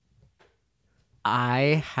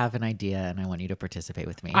I have an idea and I want you to participate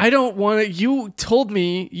with me. I don't want to. You told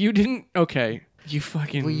me you didn't. Okay. You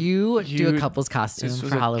fucking. Will you do a couple's costume this was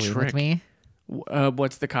for a Halloween trick. with me?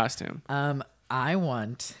 What's the costume? I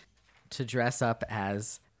want to dress up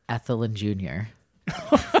as Ethel and Junior.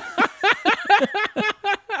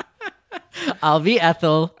 I'll be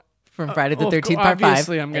Ethel from Friday the 13th Part 5.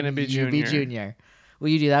 Obviously, I'm gonna and be you be Junior. Junior. Will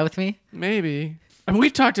you do that with me? Maybe. I mean,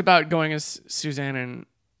 we've talked about going as Suzanne and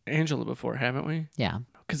Angela before, haven't we? Yeah.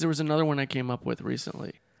 Because there was another one I came up with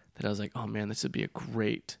recently that I was like, oh man, this would be a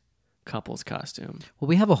great couple's costume. Well,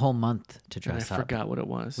 we have a whole month to And I dress up. forgot what it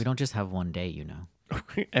was. We don't just have one day, you know.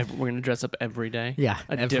 We're going to dress up every day? Yeah,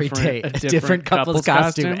 A every different- day. a A different couple's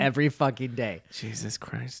costume every fucking day. Jesus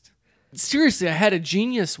Christ. Seriously, I had a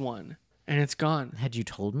genius one, and it's gone. Had you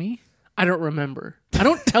told me? I don't remember. I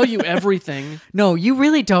don't tell you everything. No, you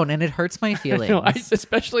really don't, and it hurts my feelings. No,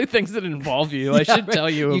 especially things that involve you. I should tell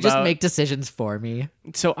you about. You just make decisions for me.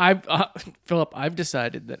 So Philip, I've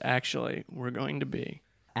decided that actually we're going to be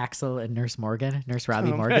Axel and Nurse Morgan, Nurse Robbie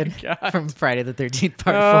my Morgan God. from Friday the 13th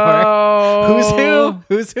Part 4. Oh. Who's who?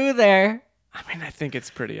 Who's who there? I mean, I think it's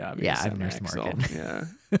pretty obvious. Yeah, I'm Nurse Axel. Morgan.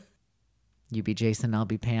 Yeah. You be Jason, I'll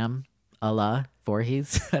be Pam. Allah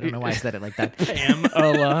Voorhees. I don't know why I said it like that. Pam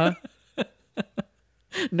Allah.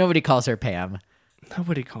 Nobody calls her Pam.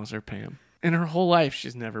 Nobody calls her Pam. In her whole life,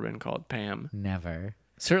 she's never been called Pam. Never.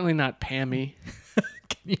 Certainly not Pammy.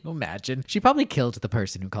 Can you imagine? She probably killed the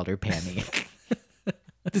person who called her Pammy.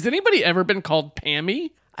 Has anybody ever been called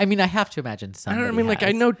Pammy? I mean, I have to imagine I somebody don't. I mean, like I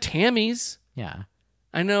has. know Tammys. Yeah.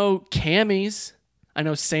 I know Cammies. I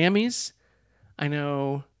know Sammys. I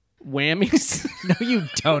know Whammies. No, you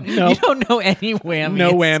don't. No. You don't know any whammies.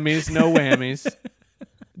 No whammies. No whammies.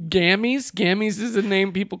 Gammies. Gammies is a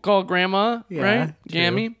name people call grandma, Yeah, right? true.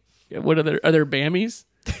 Gammy. Yeah, what are there Bammies?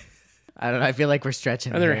 I don't know. I feel like we're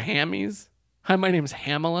stretching Are there here. Hammies? Hi, my name's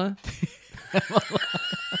Hamala.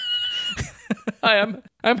 Hi,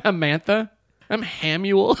 I'm Hamantha. I'm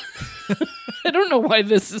Hamuel. I don't know why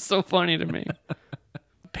this is so funny to me.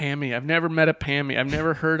 Pammy. I've never met a Pammy. I've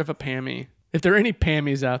never heard of a Pammy. If there are any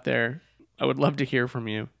Pammies out there, I would love to hear from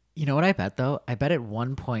you. You know what I bet, though? I bet at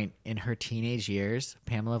one point in her teenage years,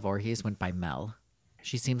 Pamela Voorhees went by Mel.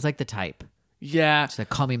 She seems like the type. Yeah. She's like,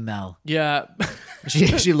 call me Mel. Yeah.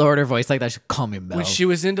 She lowered her voice like that. She'd call me Mel. When she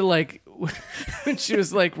was into like, when she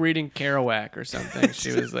was like reading Kerouac or something,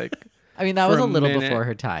 she was like, I mean, that for was a a little minute- before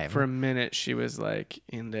her time. for a minute, she was like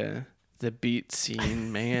into the beat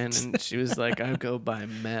scene, man. And she was like, I go by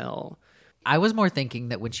Mel. I was more thinking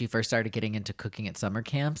that when she first started getting into cooking at summer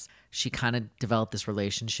camps, she kind of developed this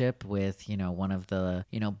relationship with, you know, one of the,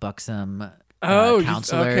 you know, buxom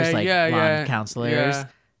counselors, okay, like yeah, blonde yeah, counselors, yeah.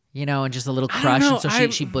 you know, and just a little I don't crush. know, And so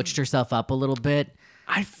she butched herself up a little bit.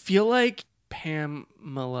 I feel like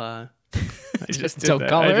Pamela. I just did Don't that.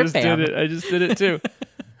 call I her just Pam. did it. I just did it too.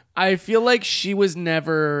 I feel like she was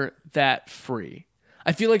never that free.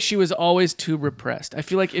 I feel like she was always too repressed. I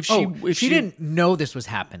feel like if she didn't know this was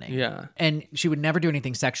happening. Yeah. And she would never do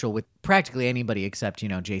anything sexual with practically anybody except, you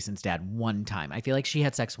know, Jason's dad one time. I feel like she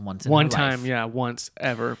had sex once in one her time, life. yeah, once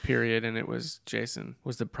ever, period, and it was Jason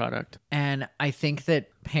was the product. And I think that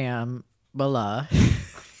Pamela...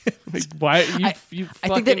 Like, why you? I think that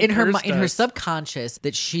fucking in cursed her us. subconscious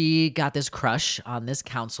that she got this crush on this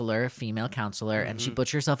counselor, female counselor, and Mm-hmm. she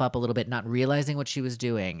butchered herself up a little bit, not realizing what she was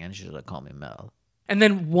doing, and she was like, "Call me Mel." And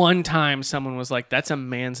then one time, someone was like, "That's a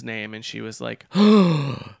man's name," and she was like,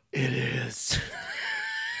 "Oh, it is,"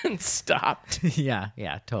 and stopped. yeah,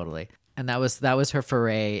 totally. And that was her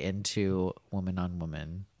foray into woman on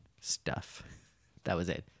woman stuff. That was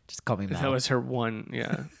it. Just call me Mel. That was her one,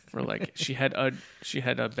 yeah. For like, she had a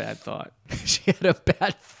bad thought. She had a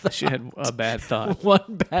bad thought. She had a bad thought.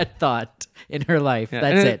 One bad thought in her life. Yeah,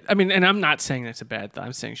 That's and it. I mean, and I'm not saying that's a bad thought.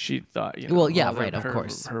 I'm saying she thought, you know. Well, yeah, all right, of her-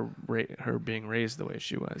 course. Her being raised the way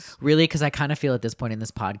she was. Really, because I kind of feel at this point in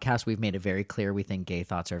this podcast, we've made it very clear we think gay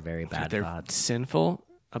thoughts are very bad They're thoughts. sinful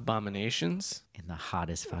abominations. In the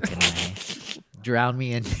hottest fucking way. Drown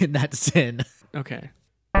me in that sin. Okay.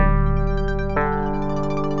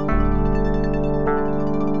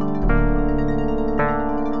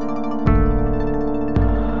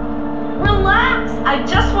 Relax! I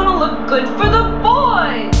just want to look good for the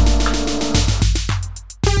boys!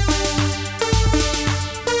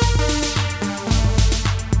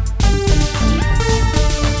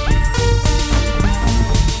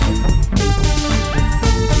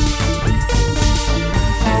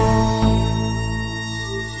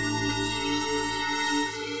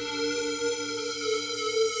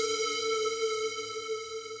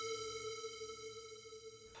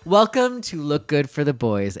 Welcome to Look Good for the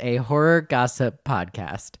Boys, a horror gossip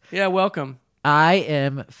podcast. Yeah, welcome. I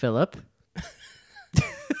am Philip.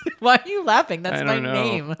 Why are you laughing? That's I my don't know.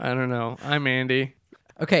 name. I don't know. I'm Andy.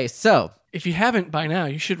 Okay, so If you haven't by now,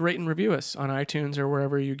 you should rate and review us on iTunes or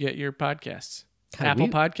wherever you get your podcasts. God, Apple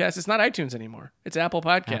we- Podcasts. It's not iTunes anymore. It's Apple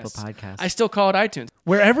Podcasts. Apple Podcasts. I still call it iTunes.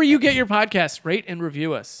 Wherever you get your podcasts, rate and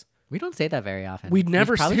review us. we don't say that very often. We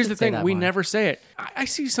never. probably Here's should the say thing. that We more. never say it. I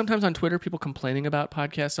see sometimes on Twitter people complaining about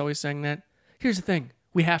podcasts always saying that. Here's the thing.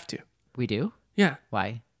 We have to. We do? Yeah.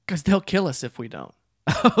 Why? Because they'll kill us if we don't.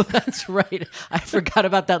 Oh, that's right. I forgot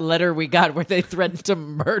about that letter we got where they threatened to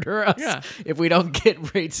murder us Yeah. if we don't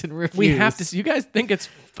get rates and reviews. We have to. You guys think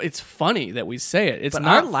it's funny that we say it. It's But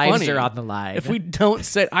not our lives funny are on the line. If we don't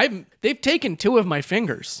say it, they've taken 2 of my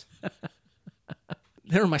fingers.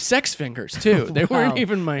 They were my sex fingers too. They weren't Wow,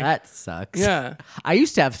 even my. That sucks. Yeah. I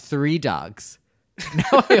used to have 3 dogs.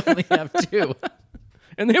 Now I only have 2.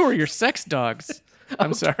 And they were your sex dogs.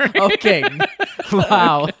 I'm sorry. Okay.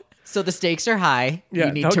 Wow. So the stakes are high. Yeah,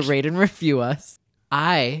 You need don't to you- rate and review us.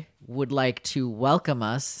 I would like to welcome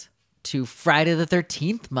us to Friday the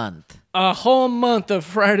 13th month. A whole month of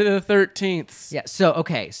Friday the 13th. Yeah. So,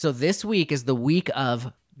 okay. So this week is the week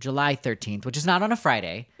of July 13th, which is not on a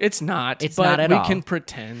Friday. It's not. It's but not at we all. can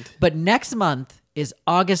pretend. But next month is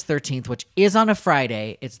August 13th, which is on a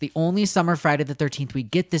Friday. It's the only summer Friday the 13th we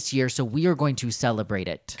get this year, so we are going to celebrate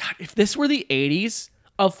it. God, if this were the 80s,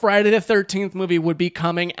 a Friday the 13th movie would be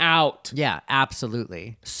coming out. Yeah,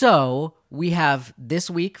 absolutely. So we have this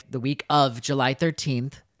week, the week of July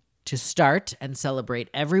 13th, to start and celebrate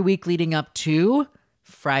every week leading up to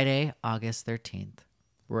Friday, August 13th.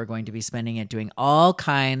 We're going to be spending it doing all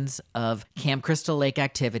kinds of Camp Crystal Lake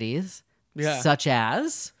activities, such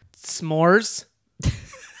as S'mores.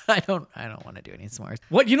 I don't want to do any s'mores.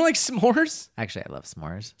 What? You don't like s'mores? Actually, I love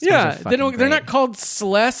s'mores. S'mores Yeah, are fucking they're great. not called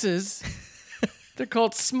slesses. They're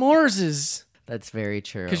called s'moreses That's very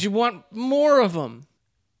true. because you want more of them.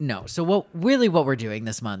 No. So what we're doing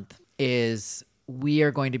this month is we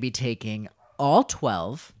are going to be taking all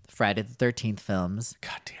 12 Friday the 13th films.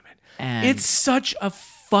 God damn it. And It's such a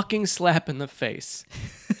fucking slap in the face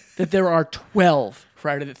that there are 12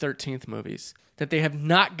 Friday the 13th movies that they have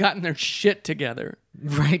not gotten their shit together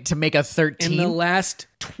right to make a 13. in the last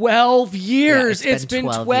 12 years. Yeah, it's been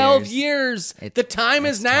 12 years. The time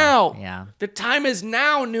is now. Yeah. The time is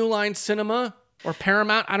now, New Line Cinema or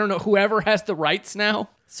Paramount. I don't know, whoever has the rights now.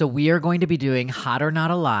 So we are going to be doing Hot or Not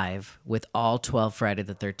Alive with all 12 Friday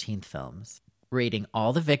the 13th films, rating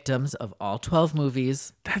all the victims of all 12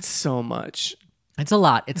 movies. That's so much. It's a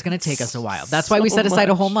lot. It's going to take us a while. That's why we so set aside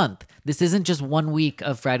a whole much. month. This isn't just 1 week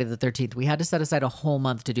of Friday the 13th. We had to set aside a whole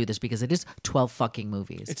month to do this because it is 12 fucking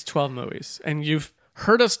movies. It's 12 movies. And you've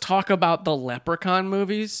heard us talk about the Leprechaun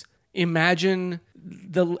movies. Imagine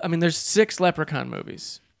there's 6 Leprechaun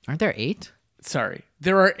movies. Aren't there 8? Sorry.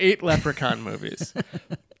 There are 8 Leprechaun movies.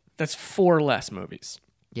 That's 4 less movies.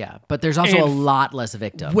 Yeah, but there's also And a lot less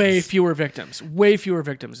victims. Way fewer victims. Way fewer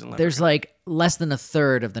victims in Leprechaun. There's like less than a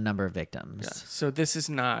third of the number of victims. So this is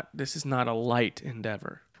not a light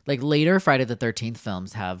endeavor. Like later Friday the 13th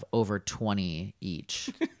films have over 20 each.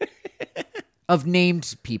 Of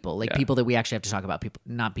named people, like people that we actually have to talk about, people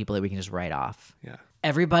not people that we can just write off. Yeah.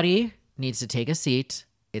 Everybody needs to take a seat.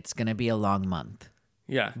 It's going to be a long month.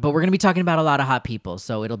 Yeah. But we're going to be talking about a lot of hot people,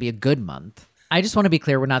 so it'll be a good month. I just want to be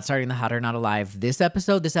clear, we're not starting the Hot or Not Alive this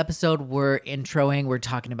episode. This episode, we're introing, we're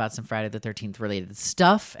talking about some Friday the 13th related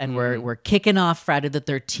stuff, and we're kicking off Friday the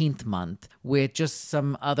 13th month with just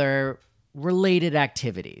some other related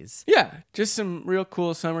activities. Yeah. Just some real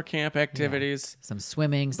cool summer camp activities. Some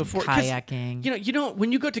swimming, some 'cause, kayaking. You don't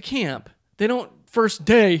when you go to camp, they don't first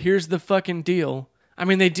day, here's the fucking deal. I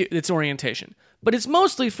mean, they do, it's orientation. But it's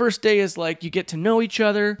mostly first day is like you get to know each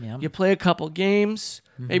other, Yep. you play a couple games,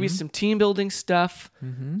 maybe some team building stuff.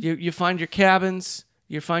 You find your cabins,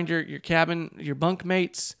 you find your cabin, your bunk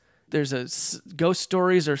mates. There's ghost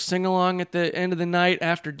stories or sing along at the end of the night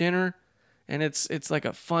after dinner, and it's like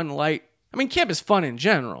a fun light. I mean, camp is fun in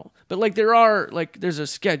general, but like there's a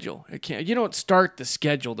schedule at camp. You don't start the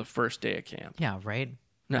schedule the first day of camp. Yeah, right?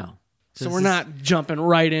 No. So this we're is- not jumping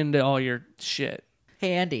right into all your shit.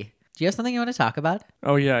 Hey, Andy, do you have something you want to talk about?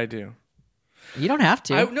 Oh yeah, I do. You don't have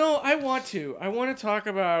to. I want to. I want to talk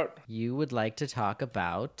about. You would like to talk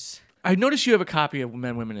about... I noticed you have a copy of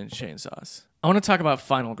Men, Women, and Chainsaws. I want to talk about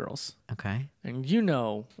Final Girls. Okay. And you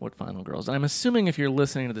know what Final Girls are. I'm assuming if you're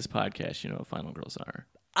listening to this podcast, you know what Final Girls are.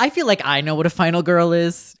 I feel like I know what a final girl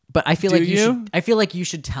is, but I feel Do like you you? should, I feel like you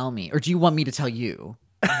should tell me, or do you want me to tell you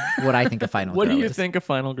what I think a final What girl do you is? think a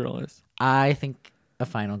Final Girl is? I think a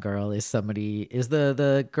final girl is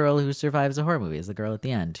the girl who survives a horror movie, is the girl at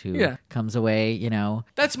the end who Yeah. comes away, you know,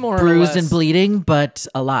 That's more bruised or less, and bleeding, but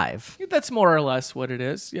alive. That's more or less what it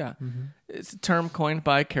is. Yeah. It's a term coined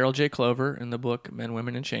by Carol J. Clover in the book Men,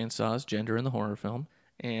 Women, and Chainsaws, Gender in the Horror Film.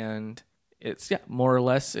 And it's, more or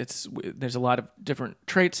less, there's a lot of different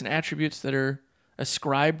traits and attributes that are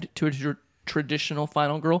ascribed to a traditional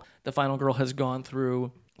final girl. The final girl has gone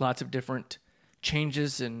through lots of different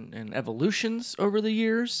changes and evolutions over the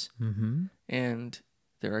years. Mm-hmm. And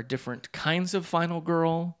there are different kinds of final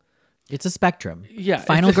girl. It's a spectrum. Yeah.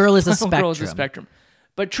 Final girl is a Final spectrum. girl is a spectrum.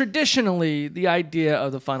 But traditionally, the idea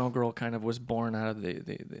of the final girl kind of was born out of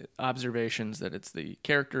the observations that it's the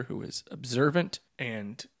character who is observant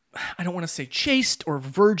and, I don't want to say chaste or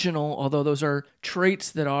virginal, although those are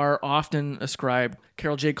traits that are often ascribed.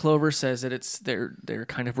 Carol J. Clover says that it's they're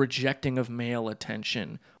kind of rejecting of male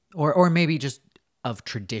attention. Or maybe just of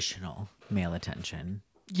traditional male attention.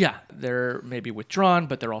 Yeah, they're maybe withdrawn,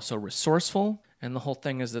 but they're also resourceful. And the whole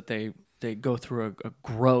thing is that they go through a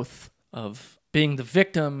growth of being the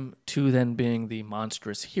victim to then being the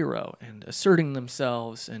monstrous hero and asserting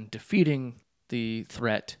themselves and defeating the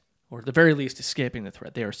threat, or at the very least escaping the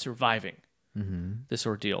threat. They are surviving this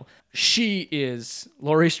ordeal. She is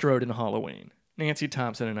Laurie Strode in Halloween, Nancy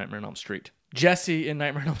Thompson in Nightmare on Elm Street, Jessie in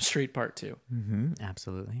Nightmare on Elm Street Part 2.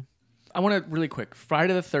 Absolutely. I want to really quick,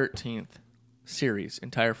 Friday the 13th series,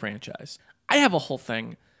 entire franchise. I have a whole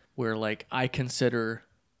thing where like I consider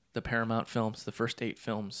the Paramount films, the first 8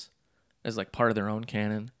 films, as like part of their own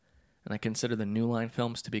canon. And I consider the New Line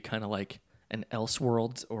films to be kind of like an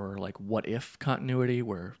Elseworlds or like What If continuity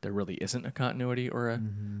where there really isn't a continuity or a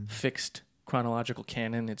fixed chronological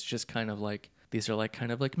canon. It's just kind of like, these are like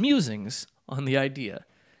kind of like musings on the idea.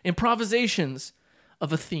 Improvisations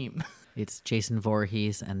of a theme. It's Jason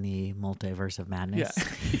Voorhees and the Multiverse of Madness.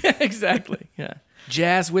 Yeah, exactly. Yeah.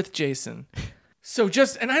 Jazz with Jason. So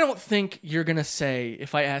and I don't think you're going to say,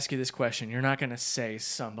 if I ask you this question, you're not going to say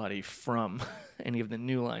somebody from any of the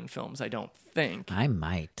New Line films, I don't think. I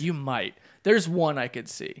might. You might. There's one I could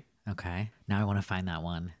see. Okay. Now I want to find that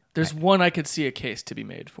one. There's one I could see a case to be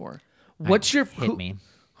made for. What's your... Hit me.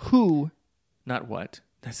 Who, not what.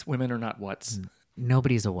 That's women are not whats.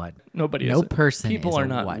 Nobody's a what. Nobody No is. person People is are a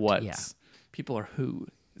not what. whats. Yeah. People are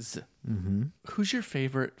who's. Mm-hmm. Who's your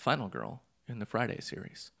favorite final girl in the Friday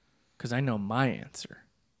series? Because I know my answer.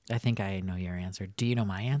 I think I know your answer. Do you know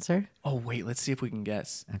my answer? Oh, wait. Let's see if we can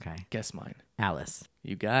guess. Okay. Guess mine. Alice.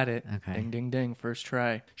 You got it. Okay. Ding, ding, ding. First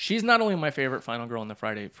try. She's not only my favorite final girl in the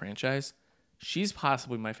Friday franchise, she's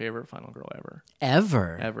possibly my favorite final girl ever.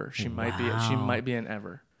 Ever? Ever. She might be. She might be an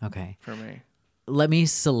ever Okay. for me. Let me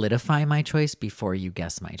solidify my choice before you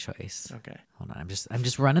guess my choice. Okay. Hold on. I'm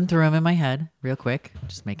just running through them in my head real quick.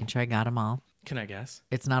 Just making sure I got them all. Can I guess?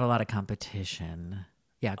 It's not a lot of competition.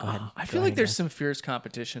 Yeah, go ahead. I Go feel ahead like there's and some fierce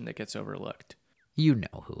competition that gets overlooked. guess. You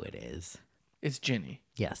know who it is. It's Ginny.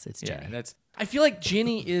 Yes, it's Jenny. Yeah, I feel like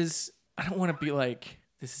Ginny is. I don't want to be like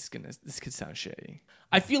this could sound shady.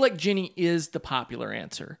 I feel like Ginny is the popular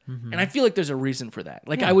answer, and I feel like there's a reason for that.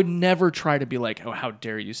 Like I would never try to be like, oh, how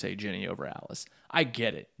dare you say Ginny over Alice? I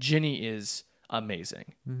get it. Ginny is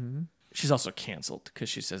amazing. She's also canceled because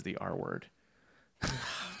she says the R word.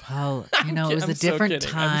 Well, you know, it was I'm a so different kidding.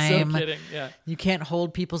 time. I'm so kidding. Yeah. You can't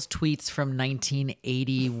hold people's tweets from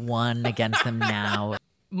 1981 against them now.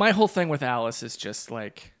 My whole thing with Alice is just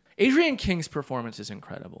like Adrienne King's performance is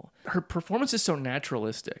incredible. Her performance is so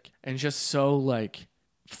naturalistic and just so like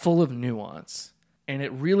full of nuance, and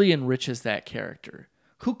it really enriches that character.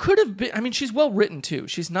 Who could have been, I mean, she's well written too.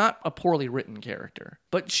 She's not a poorly written character,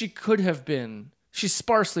 but she could have been, she's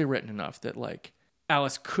sparsely written enough that like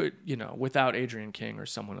Alice could, you know, without Adrienne King or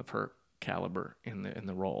someone of her caliber in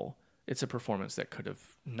the role, it's a performance that could have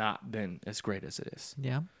not been as great as it is.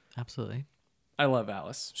 Yeah, absolutely. I love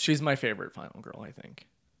Alice. She's my favorite final girl, I think.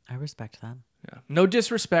 I respect that. Yeah. No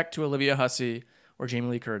disrespect to Olivia Hussey or Jamie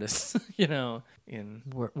Lee Curtis, you know,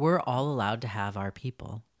 We're all allowed to have our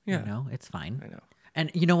people. Yeah. You know, it's fine. I know. And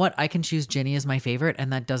you know what? I can choose Ginny as my favorite,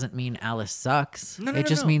 and that doesn't mean Alice sucks. No, it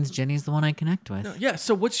just no. means Ginny's the one I connect with. No, yeah.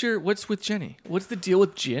 So what's with Jenny? What's the deal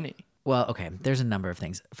with Jenny? Well, okay, there's a number of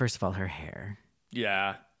things. First of all, her hair.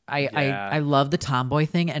 Yeah. I love the tomboy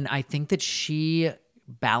thing, and I think that she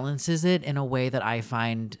balances it in a way that I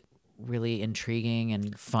find really intriguing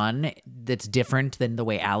and fun. That's different than the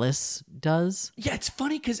way Alice does. Yeah, it's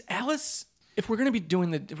funny because Alice, if we're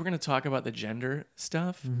gonna talk about the gender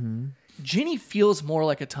stuff, Ginny feels more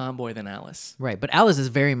like a tomboy than Alice. Right, but Alice is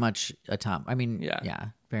very much a tom. I mean, Yeah. yeah,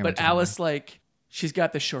 very But much. a tomboy. Alice, like, she's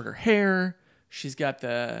got the shorter hair. She's got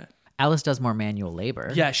the Alice does more manual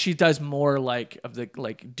labor. Yeah, she does more like of the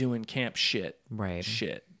like doing camp shit. Right.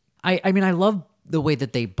 Shit. I mean, I love the way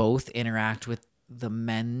that they both interact with the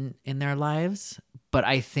men in their lives, but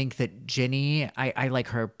I think that Ginny, I like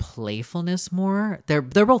her playfulness more. They're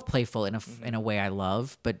both playful in a way I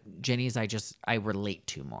love, but Ginny's I relate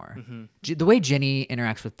to more. The way Ginny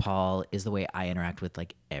interacts with Paul is the way I interact with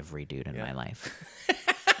like every dude in my life.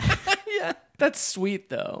 Yeah, that's sweet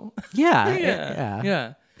though. Yeah.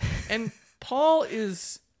 Yeah. And Paul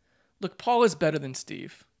is better than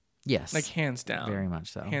Steve. Yes. Like hands down. Very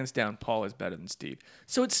much so. Hands down, Paul is better than Steve.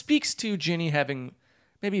 So it speaks to Ginny having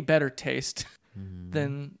maybe better taste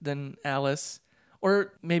than Alice.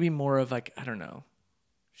 Or maybe more of like, I don't know.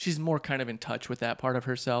 She's more kind of in touch with that part of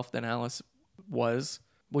herself than Alice was.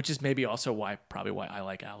 Which is maybe also why I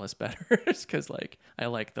like Alice better. Is because like I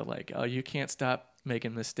like the like, oh, you can't stop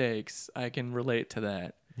making mistakes. I can relate to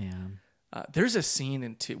that. Yeah. There's a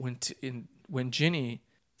scene when Ginny,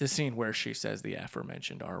 the scene where she says the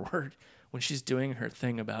aforementioned R word, when she's doing her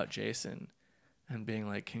thing about Jason and being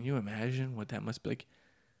like, can you imagine what that must be like?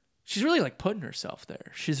 She's really like putting herself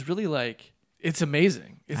there. She's really like, it's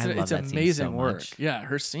amazing. It's that scene amazing so work. much. Yeah,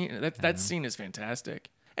 her scene, that scene is fantastic.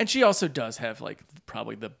 And she also does have like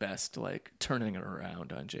probably the best like turning it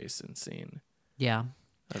around on Jason scene Yeah.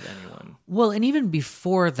 of anyone. Well, and even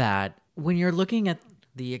before that, when you're looking at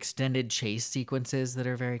the extended chase sequences that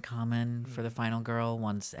are very common for the final girl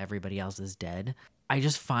once everybody else is dead, I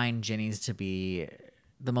just find Ginny's to be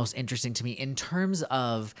the most interesting to me in terms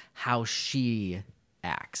of how she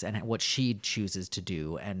acts and what she chooses to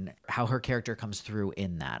do and how her character comes through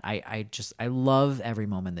in that. I love every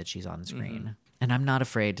moment that she's on screen. And I'm not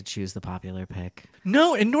afraid to choose the popular pick.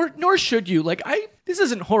 No, and nor should you. Like this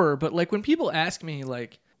isn't horror, but like when people ask me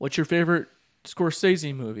like, what's your favorite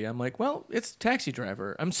Scorsese movie? I'm like, well, it's Taxi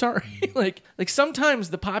Driver. I'm sorry. like sometimes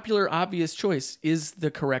the popular obvious choice is the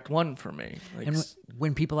correct one for me. Like, And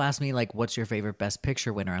when people ask me like, what's your favorite Best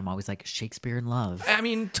Picture winner? I'm always like, Shakespeare in Love. I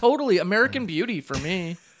mean, totally American Beauty for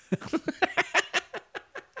me.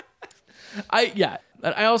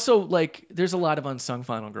 I also like there's a lot of unsung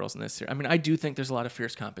final girls in this series. I mean, I do think there's a lot of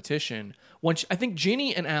fierce competition. I think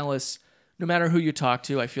Ginny and Alice, no matter who you talk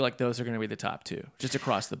to, I feel like those are going to be the top two, just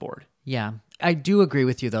across the board. Yeah. I do agree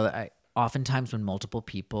with you, though, that oftentimes when multiple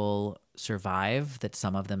people survive, that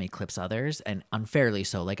some of them eclipse others, and unfairly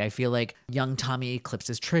so. Like, I feel like young Tommy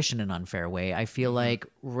eclipses Trish in an unfair way. I feel like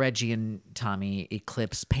Reggie and Tommy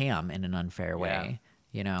eclipse Pam in an unfair way,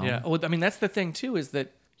 you know? Yeah. Well, I mean, that's the thing, too, is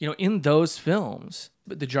that, you know, in those films,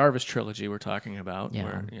 the Jarvis trilogy we're talking about,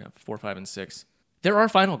 where 4, 5, and 6, there are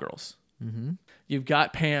final girls. Mm-hmm. You've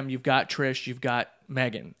got Pam, you've got Trish, you've got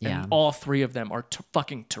Megan, and all three of them are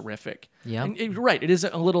fucking terrific. Yeah, you're right. It is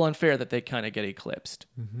a little unfair that they kind of get eclipsed.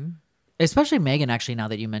 Mm-hmm. Especially Megan, actually, now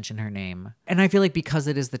that you mention her name. And I feel like because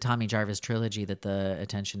it is the Tommy Jarvis trilogy that the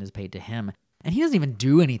attention is paid to him. And he doesn't even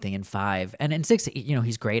do anything in 5. And in 6, you know,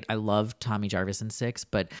 he's great. I love Tommy Jarvis in 6,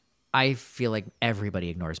 but I feel like everybody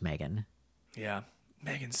ignores Megan. Yeah,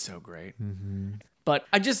 Megan's so great. Mm-hmm. But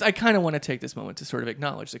I kind of want to take this moment to sort of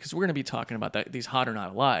acknowledge that, because we're going to be talking about these hot or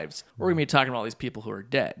not lives. We're going to be talking about all these people who are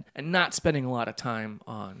dead and not spending a lot of time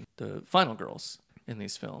on the final girls in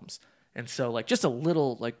these films. And so, like, just a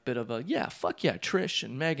little, like, bit of a, fuck yeah, Trish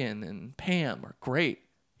and Megan and Pam are great.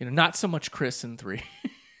 You know, not so much Chris in 3.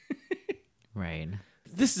 Right.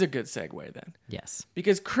 This is a good segue then. Yes.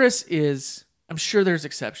 Because Chris is, I'm sure there's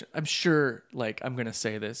exceptions. I'm sure, like, I'm going to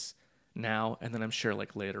say this now, and then I'm sure,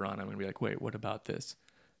 like, later on I'm going to be like, wait, what about this?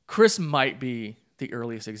 Chris might be the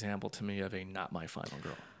earliest example to me of a not my final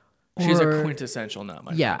girl. She's a quintessential not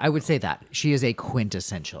my final girl. I would say that. She is a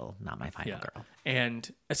quintessential not my final girl.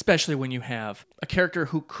 And especially when you have a character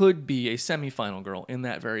who could be a semi-final girl in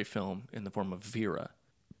that very film in the form of Vera.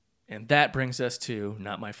 And that brings us to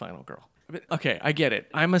not my final girl. Okay, I get it.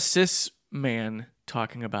 I'm a cis man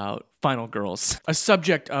talking about final girls, a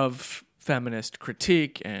subject of feminist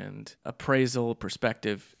critique and appraisal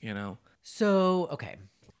perspective, you know. So, okay.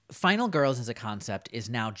 Final girls as a concept is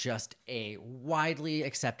now just a widely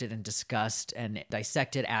accepted and discussed and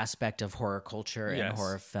dissected aspect of horror culture and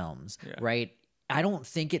horror films, right? I don't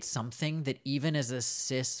think it's something that even as a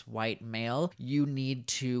cis white male, you need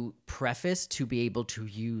to preface to be able to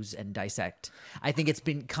use and dissect. I think it's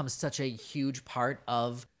become such a huge part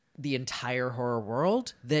of the entire horror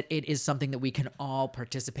world that it is something that we can all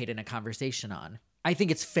participate in a conversation on. I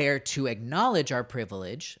think it's fair to acknowledge our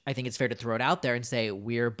privilege. I think it's fair to throw it out there and say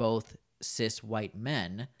we're both cis white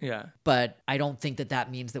men. Yeah. But I don't think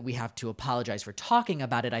that means that we have to apologize for talking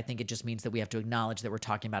about it. I think it just means that we have to acknowledge that we're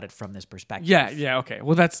talking about it from this perspective. Yeah, okay.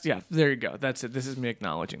 Well, there you go. That's it. This is me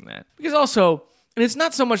acknowledging that. Because also, And it's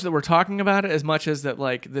not so much that we're talking about it as much as that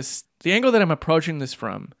like this, the angle that I'm approaching this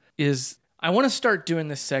from is I want to start doing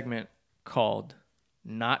this segment called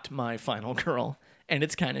Not My Final Girl. And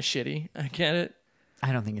it's kind of shitty. I get it.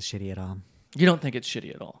 I don't think it's shitty at all. You don't think it's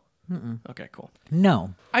shitty at all? Okay, cool.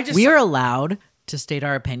 No. I just- we are allowed to state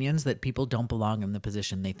our opinions that people don't belong in the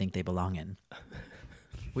position they think they belong in.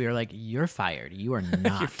 We are like, you're fired. You are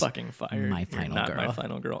not You're fucking fired. my You're final not girl. my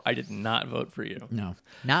final girl. I did not vote for you. No,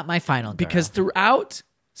 not my final girl. Because throughout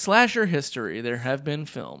slasher history, there have been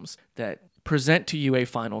films that present to you a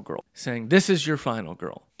final girl, saying, this is your final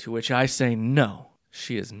girl. To which I say, no,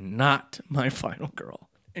 she is not my final girl.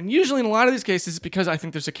 And usually in a lot of these cases, it's because I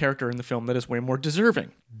think there's a character in the film that is way more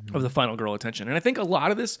deserving of the final girl attention. And I think a lot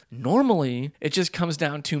of this, normally, it just comes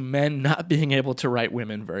down to men not being able to write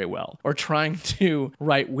women very well, or trying to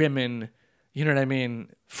write women, you know what I mean,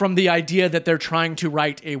 from the idea that they're trying to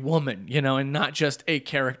write a woman, you know, and not just a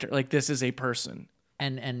character. Like, this is a person.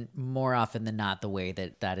 And more often than not, the way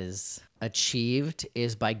that is achieved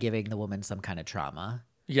is by giving the woman some kind of trauma.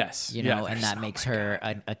 Yes. You know, and that makes her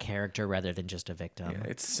a character rather than just a victim. Yeah,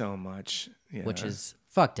 it's so much. Yeah. Which is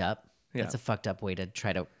fucked up. Yeah. It's a fucked up way to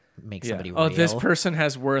try to make somebody Oh, real. this person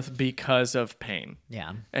has worth because of pain.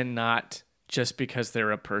 Yeah. And not just because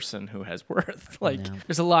they're a person who has worth. Like,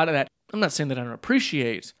 there's a lot of that. I'm not saying that I don't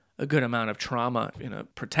appreciate a good amount of trauma in a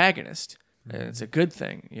protagonist. It's a good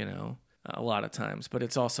thing, you know, a lot of times. But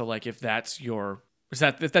it's also like, if that's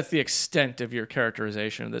the extent of your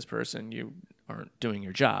characterization of this person, you aren't doing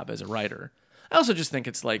your job as a writer. I also just think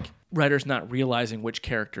it's like writers not realizing which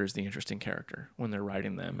character is the interesting character when they're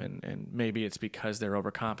writing them. And maybe it's because they're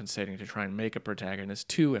overcompensating to try and make a protagonist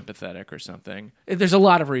too empathetic or something. There's a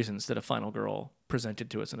lot of reasons that a final girl presented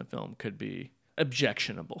to us in a film could be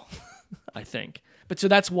objectionable, I think. But so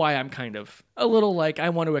that's why I'm kind of a little like, I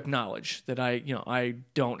want to acknowledge that I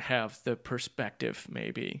don't have the perspective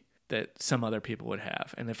maybe that some other people would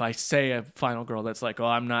have. And if I say a final girl that's like, oh,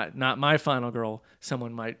 I'm not my final girl,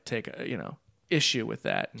 someone might take issue with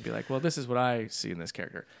that and be like, well, this is what I see in this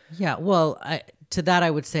character. Yeah, well, to that I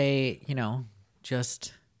would say,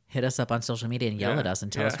 just hit us up on social media and yell at us and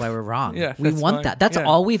tell us why we're wrong. Yeah, we that's want fine. that. That's Yeah.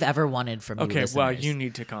 all we've ever wanted from you Okay, listeners. well, you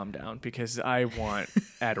need to calm down because I want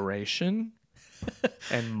adoration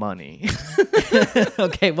and money.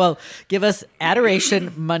 Okay, well, give us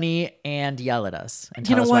adoration, money, and yell at us and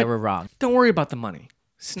tell us why we're wrong. Don't worry about the money.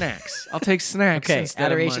 Snacks. I'll take snacks. Okay, instead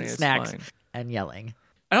of adoration, money. It's snacks, fine. and yelling.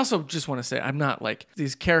 I also just want to say I'm not like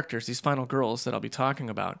these characters, these final girls that I'll be talking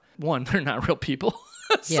about. One, they're not real people.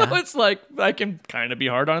 So Yeah. it's like I can kind of be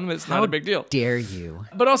hard on them. It's not a big deal. Dare you?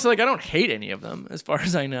 But also, like, I don't hate any of them as far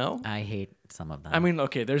as I know. I hate some of them. I mean,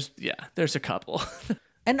 okay, there's a couple.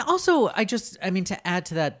 And also, to add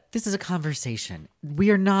to that, this is a conversation.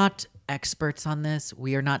 We are not experts on this.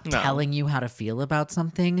 We are not telling you how to feel about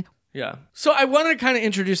something. Yeah. So I want to kind of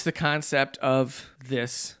introduce the concept of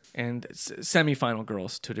this and semi-final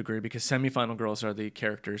girls to a degree, because semi-final girls are the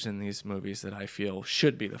characters in these movies that I feel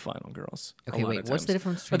should be the final girls. a Okay, lot wait, of what's times. the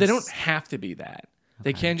difference But they between don't have to be that.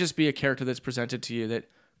 They can just be a character that's presented to you that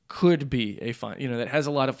could be that has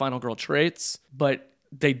a lot of final girl traits, but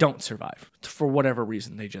they don't survive for whatever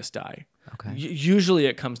reason. They just die. Okay. Usually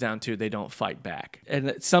it comes down to they don't fight back.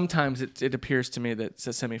 And sometimes it appears to me that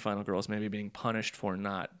the semi-final girls may be being punished for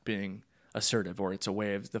not being assertive, or it's a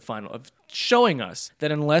way of showing us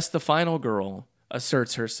that unless the final girl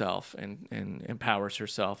asserts herself and empowers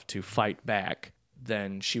herself to fight back,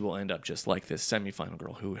 then she will end up just like this semi-final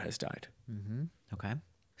girl who has died. Okay.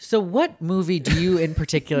 So what movie do you in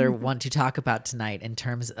particular want to talk about tonight in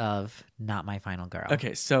terms of Not My Final Girl?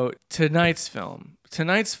 Okay, so tonight's film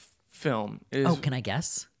is... Oh, can I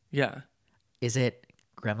guess? Yeah. Is it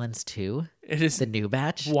Gremlins 2? It is... The new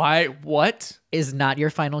batch? Why? What? Is Not Your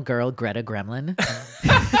Final Girl Greta Gremlin?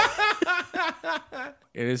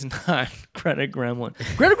 It is not Greta Gremlin.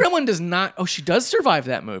 Greta Gremlin does not... Oh, she does survive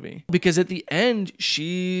that movie. Because at the end,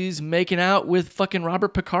 she's making out with fucking Robert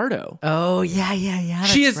Picardo. Oh, yeah.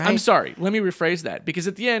 She is... Right. I'm sorry. Let me rephrase that. Because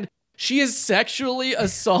at the end, she is sexually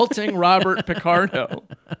assaulting Robert Picardo.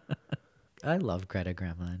 I love Greta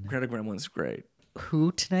Gremlin. Greta Gremlin's great.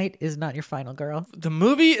 Who tonight is Not Your Final Girl? The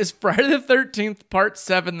movie is Friday the 13th, Part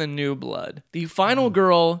 7, The New Blood. The final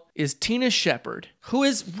girl is Tina Shepard, who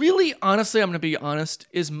is really, honestly, I'm going to be honest,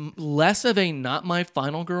 is less of a not my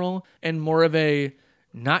final girl and more of a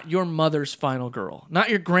not your mother's final girl, not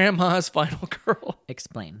your grandma's final girl.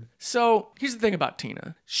 Explain. So here's the thing about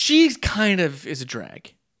Tina. She kind of is a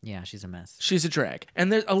drag. Yeah, she's a mess. She's a drag.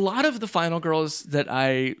 And there's a lot of the final girls that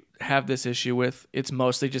I have this issue with, it's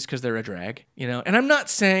mostly just because they're a drag, And I'm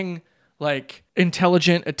not saying like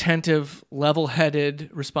intelligent, attentive, level-headed,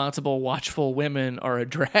 responsible, watchful women are a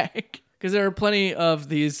drag. Because there are plenty of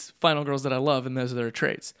these final girls that I love, and those are their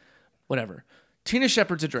traits. Whatever. Tina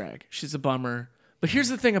Shepard's a drag. She's a bummer. But here's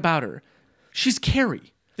the thing about her. She's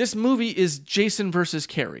Carrie. This movie is Jason versus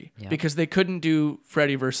Carrie because they couldn't do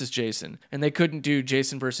Freddy versus Jason, and they couldn't do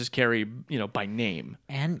Jason versus Carrie, by name.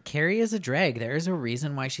 And Carrie is a drag. There is a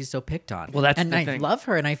reason why she's so picked on. Well, that's and the I thing. love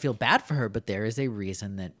her, and I feel bad for her, but there is a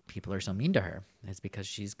reason that people are so mean to her. It's because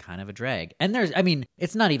she's kind of a drag. And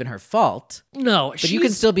it's not even her fault. No, But you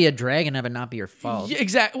can still be a drag and have it not be your fault. Yeah,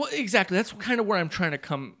 exactly. Well, exactly. That's kind of where I'm trying to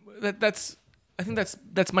come. I think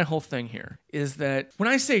that's my whole thing here, is that when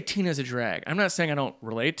I say Tina's a drag, I'm not saying I don't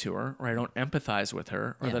relate to her or I don't empathize with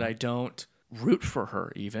her or that I don't root for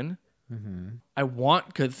her even. Mm-hmm. I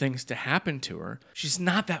want good things to happen to her. She's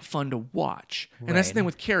not that fun to watch. And that's the thing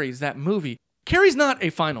with Carrie, is that movie. Carrie's not a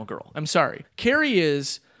final girl. I'm sorry. Carrie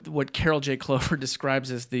is what Carol J. Clover describes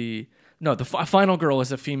as the final girl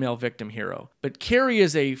is a female victim hero. But Carrie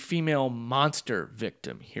is a female monster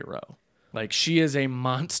victim hero. Like, she is a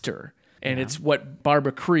monster. And it's what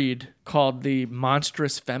Barbara Creed called the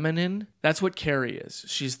monstrous feminine. That's what Carrie is.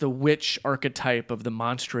 She's the witch archetype of the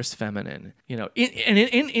monstrous feminine.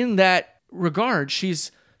 In that regard,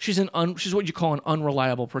 she's what you call an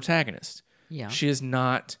unreliable protagonist. Yeah. She's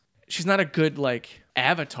not a good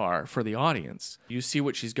avatar for the audience. You see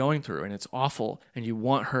what she's going through, and it's awful, and you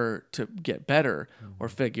want her to get better or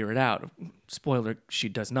figure it out. Spoiler, she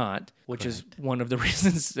does not, which is one of the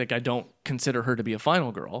reasons I don't consider her to be a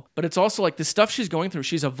final girl. But it's also the stuff she's going through,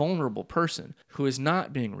 she's a vulnerable person who is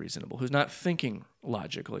not being reasonable, who's not thinking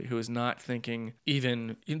logically, who is not thinking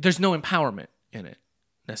there's no empowerment in it.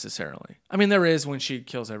 Necessarily. I mean, there is when she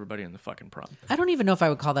kills everybody in the fucking prom. I don't even know if I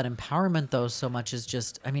would call that empowerment, though, so much as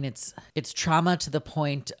just, it's trauma to the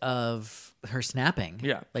point of her snapping.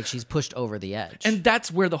 Yeah. Like, she's pushed over the edge. And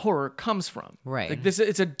that's where the horror comes from. Right.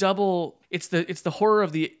 It's a double, it's the horror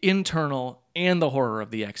of the internal and the horror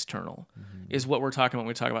of the external is what we're talking about when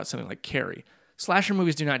we talk about something like Carrie. Slasher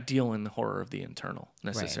movies do not deal in the horror of the internal,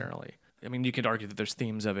 necessarily. Right. I mean, you could argue that there's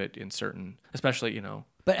themes of it in certain, especially,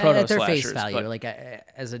 but at their face value,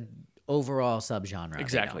 as an overall subgenre.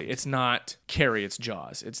 Exactly. It's not Carrie, it's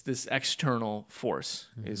Jaws. It's this external force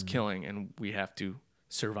is killing, and we have to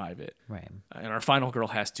survive it. Right. And our final girl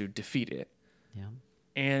has to defeat it. Yeah.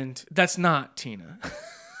 And that's not Tina.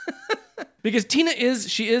 Because Tina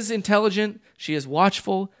she is intelligent, she is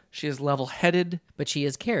watchful, she is level-headed. But she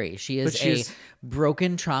is Carrie. She is a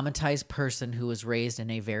broken, traumatized person who was raised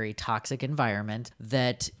in a very toxic environment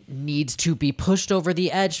that needs to be pushed over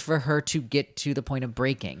the edge for her to get to the point of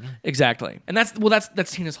breaking. Exactly. And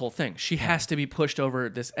that's Tina's whole thing. She has to be pushed over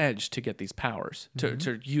this edge to get these powers,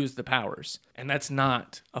 to use the powers. And that's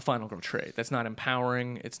not a final girl trait. That's not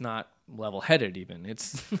empowering. It's not level-headed even.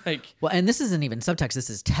 It's well, and this isn't even subtext, this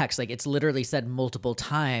is text. It's literally said multiple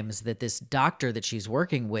times that this doctor that she's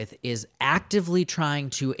working with is actively trying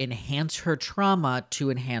to enhance her trauma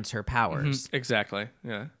to enhance her powers. Exactly.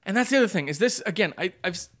 Yeah. And that's the other thing is this, again,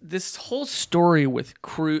 I've this whole story with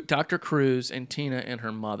Dr. Cruz and Tina and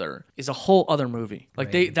her mother is a whole other movie.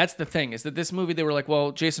 That's the thing is that this movie, they were like,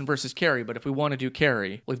 well, Jason versus Carrie, but if we want to do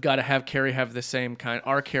Carrie, we've got to have Carrie have the same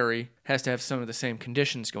our Carrie has to have some of the same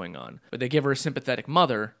conditions going on. But they give her a sympathetic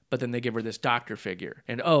mother, but then they give her this doctor figure.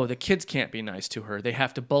 And the kids can't be nice to her. They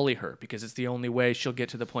have to bully her because it's the only way she'll get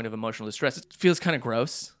to the point of emotional distress. It feels kind of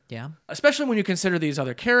gross. Yeah. Especially when you consider these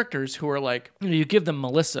other characters who are you give them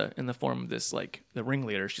Melissa in the form of this, the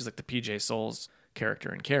ringleader. She's like the PJ Souls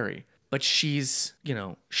character in Carrie. But she's,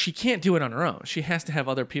 she can't do it on her own. She has to have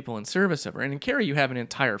other people in service of her. And in Carrie, you have an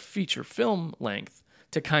entire feature film length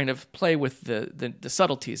to kind of play with the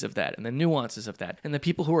subtleties of that and the nuances of that. And the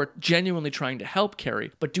people who are genuinely trying to help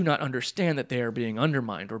Carrie, but do not understand that they are being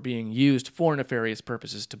undermined or being used for nefarious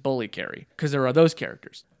purposes to bully Carrie. Because there are those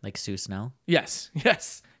characters. Like Sue Snell? Yes.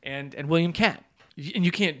 And William Katt. And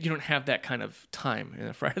you don't have that kind of time in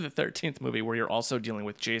a Friday the 13th movie where you're also dealing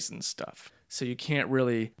with Jason's stuff. So you can't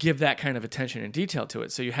really give that kind of attention and detail to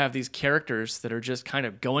it. So you have these characters that are just kind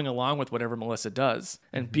of going along with whatever Melissa does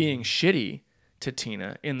and being shitty to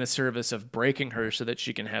Tina in the service of breaking her so that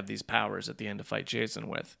she can have these powers at the end to fight Jason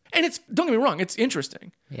with. And don't get me wrong, it's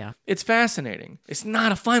interesting. Yeah. It's fascinating. It's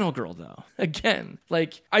not a final girl, though. Again,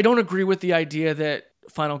 I don't agree with the idea that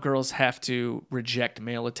final girls have to reject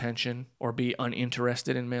male attention or be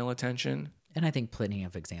uninterested in male attention. And I think plenty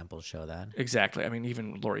of examples show that. Exactly. I mean,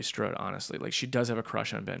 even Laurie Strode, honestly, like she does have a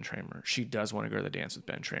crush on Ben Tramer. She does want to go to the dance with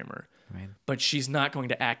Ben Tramer. Right. But she's not going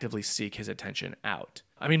to actively seek his attention out.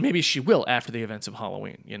 I mean, maybe she will after the events of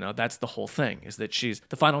Halloween. You know, that's the whole thing, is that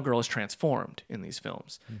the final girl is transformed in these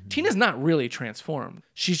films. Tina's not really transformed.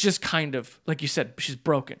 She's just kind of, like you said, she's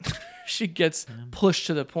broken. She gets pushed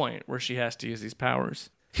to the point where she has to use these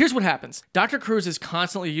powers. Here's what happens. Dr. Cruz is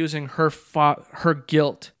constantly using her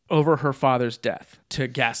guilt over her father's death to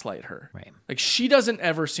gaslight her. Right. Like, she doesn't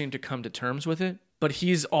ever seem to come to terms with it, but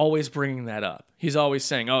he's always bringing that up. He's always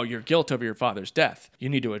saying, oh, your guilt over your father's death, you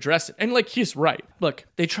need to address it. And like, he's right. Look,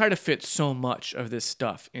 they try to fit so much of this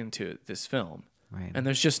stuff into this film. Right. And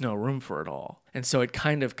there's just no room for it all. And so it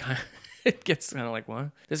kind of it gets kind of like,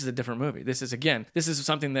 what? This is a different movie. This is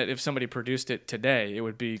something that if somebody produced it today, it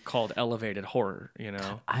would be called elevated horror, you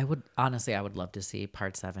know? I would love to see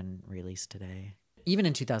Part 7 released today. Even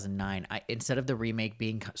in 2009, instead of the remake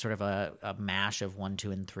being sort of a mash of 1,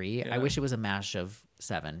 2, and 3, I wish it was a mash of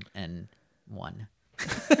 7 and 1.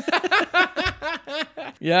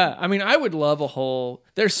 Yeah, I mean, I would love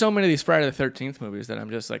there's so many of these Friday the 13th movies that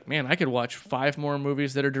I'm just like, man, I could watch 5 more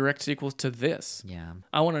movies that are direct sequels to this. Yeah.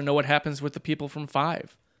 I want to know what happens with the people from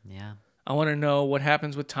 5. Yeah. I want to know what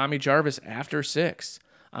happens with Tommy Jarvis after 6.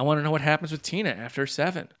 I want to know what happens with Tina after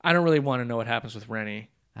 7. I don't really want to know what happens with Rennie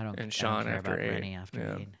and Sean care after about 8. Rennie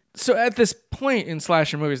after 8. So at this point in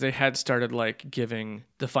slasher movies, they had started like giving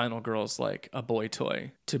the final girls like a boy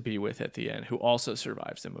toy to be with at the end, who also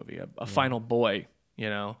survives the movie, a final boy. You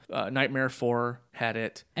know, Nightmare 4 had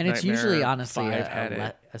it. And it's Nightmare usually, honestly, 5 had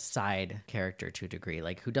it. a side character to a degree,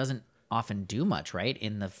 like who doesn't often do much, right,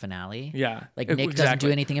 in the finale. Yeah. Like Nick doesn't do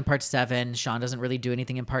anything in Part 7. Sean doesn't really do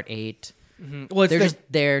anything in Part 8. Mm-hmm. Well, they're just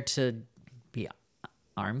there to be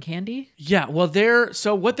arm candy. Yeah, well,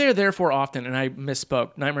 what they're there for often, and I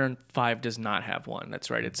misspoke, Nightmare 5 does not have one.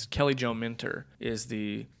 That's right. It's Kelly Jo Minter is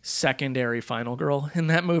the secondary final girl in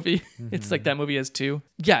that movie. Mm-hmm. It's like that movie has 2.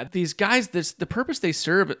 Yeah, these guys, the purpose they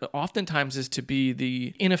serve oftentimes is to be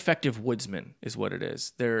the ineffective woodsman, is what it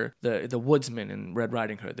is. They're the woodsman in Red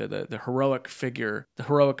Riding Hood. They're the heroic figure, the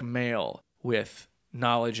heroic male with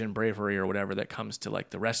knowledge and bravery or whatever that comes to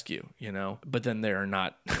like the rescue, you know? But then they're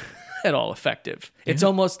not at all effective. It's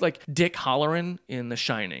almost like Dick Hallorann in The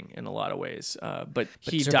Shining in a lot of ways, but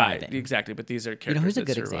he surviving. died. Exactly, but these are characters. You know who's a that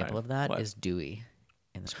good survive. example of that? What? Is Dewey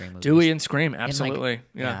in the Scream movies. Dewey in Scream, absolutely.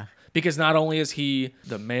 yeah. Because not only is he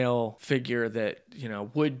the male figure that, you know,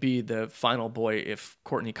 would be the final boy if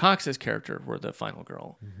Courtney Cox's character were the final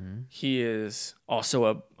girl, he is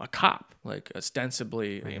also a cop. Like,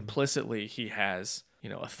 ostensibly, implicitly, he has, you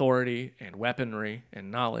know, authority and weaponry and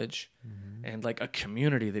knowledge and like a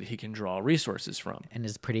community that he can draw resources from. And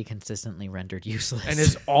is pretty consistently rendered useless. And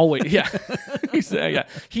is always, yeah.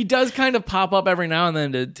 He does kind of pop up every now and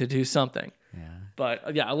then to do something. Yeah.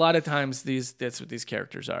 But yeah, a lot of times that's what these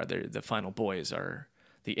characters are. The final boys are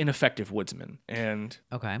the ineffective woodsman. And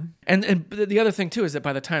Okay. and the other thing too is that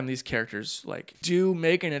by the time these characters like do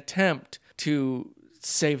make an attempt to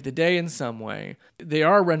save the day in some way, they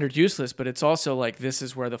are rendered useless, but it's also like this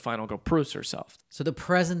is where the final girl proves herself. So the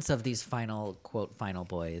presence of these final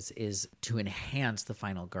boys is to enhance the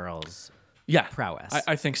final girl's prowess.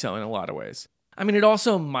 I think so in a lot of ways. I mean, it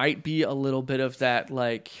also might be a little bit of that,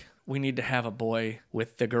 like, we need to have a boy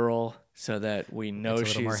with the girl so that we know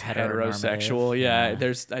she's more heterosexual. Yeah.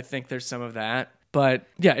 I think there's some of that. But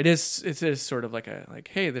yeah, it is sort of like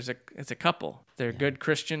hey, it's a couple. They're good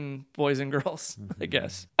Christian boys and girls, I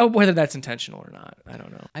guess. Oh, whether that's intentional or not, I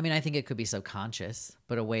don't know. I mean, I think it could be subconscious,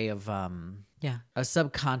 but a way of a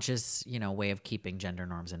subconscious, way of keeping gender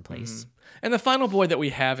norms in place. And the final boy that we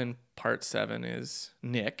have in Part 7 is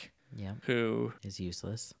Nick. Yeah. Who is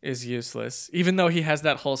useless. Even though he has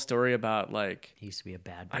that whole story about like, he used to be a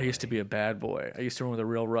bad boy. I used to be a bad boy. I used to run with a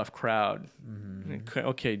real rough crowd.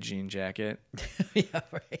 Okay, jean jacket. Yeah,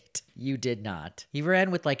 right. You did not. He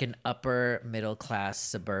ran with like an upper middle class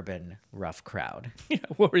suburban rough crowd. Yeah,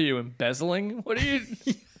 what were you, embezzling? What are you...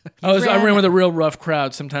 I ran with a real rough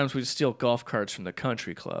crowd. Sometimes we'd steal golf carts from the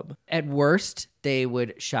country club. At worst, they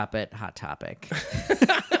would shop at Hot Topic.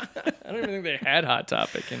 I don't even think they had Hot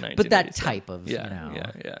Topic in 1987. But that type of,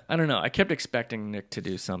 Yeah. I don't know. I kept expecting Nick to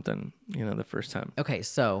do something, the first time. Okay,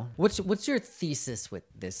 so what's your thesis with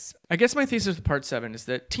this? I guess my thesis with Part 7 is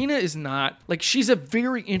that Tina is not, like, she's a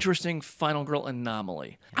very interesting final girl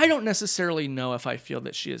anomaly. I don't necessarily know if I feel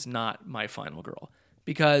that she is not my final girl.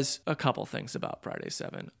 Because a couple things about Friday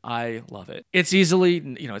 7. I love it. It's easily,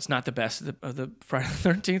 it's not the best of the Friday the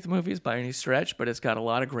 13th movies by any stretch, but it's got a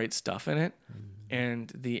lot of great stuff in it.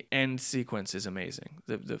 and the end sequence is amazing.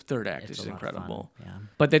 The third act It's is a lot of fun, incredible. yeah.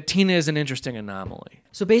 But that Tina is an interesting anomaly.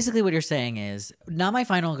 So basically what you're saying is Not My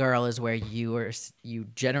Final Girl is where you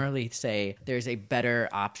generally say there's a better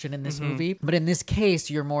option in this Mm-hmm. movie, but in this case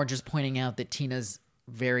you're more just pointing out that Tina's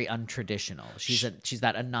very untraditional. She's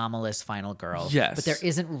that anomalous final girl. Yes. But there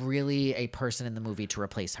isn't really a person in the movie to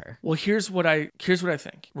replace her. Well, here's what I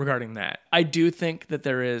think regarding that. I do think that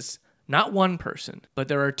there is not one person, but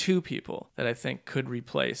there are two people that I think could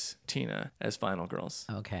replace Tina as final girls.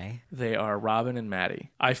 Okay. They are Robin and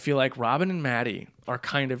Maddie. I feel like Robin and Maddie are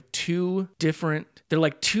kind of two different, they're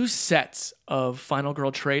like two sets of final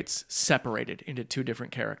girl traits separated into two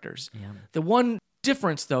different characters. Yeah. The one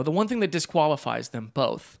difference, though, the one thing that disqualifies them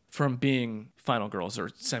both from being final girls or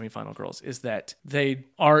semi-final girls is that they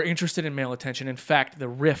are interested in male attention. In fact, the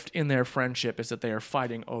rift in their friendship is that they are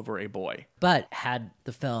fighting over a boy. But had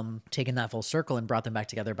the film taken that full circle and brought them back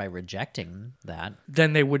together by rejecting that,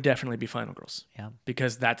 Then they would definitely be final girls. yeah.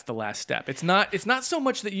 Because that's the last step. It's not so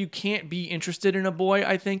much that you can't be interested in a boy,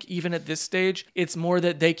 I think, even at this stage. It's more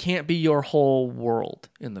that they can't be your whole world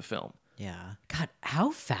in the film. Yeah. God,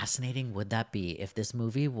 how fascinating would that be if this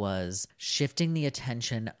movie was shifting the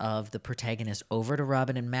attention of the protagonist over to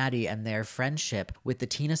Robin and Maddie and their friendship with the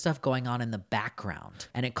Tina stuff going on in the background.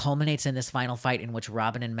 And it culminates in this final fight in which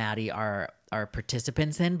Robin and Maddie are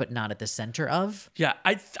participants in, but not at the center of. Yeah,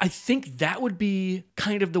 I think that would be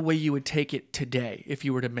kind of the way you would take it today if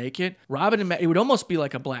you were to make it. Robin and Matt, it would almost be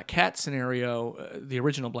like a Black Cat scenario, the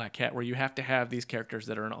original Black Cat, where you have to have these characters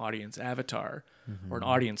that are an audience avatar or an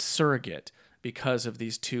audience surrogate because of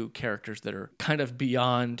these two characters that are kind of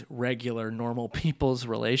beyond regular normal people's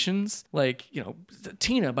relations. Like, you know,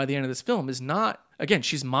 Tina by the end of this film is not, again,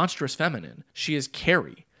 she's monstrous feminine. She is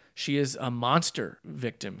Carrie. She is a monster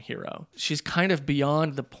victim hero. She's kind of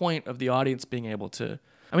beyond the point of the audience being able to...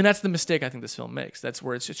 I mean, that's the mistake I think this film makes. That's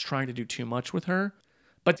where it's just trying to do too much with her.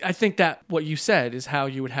 But I think that what you said is how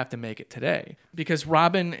you would have to make it today. Because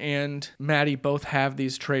Robin and Maddie both have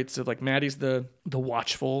these traits of, like, Maddie's the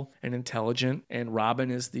watchful and intelligent, and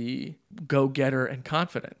Robin is the go-getter and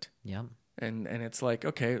confident. Yep. And it's like,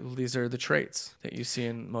 okay, these are the traits that you see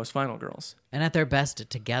in most final girls. And at their best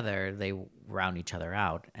together, they round each other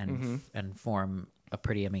out and form a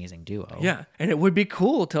pretty amazing duo. Yeah, and it would be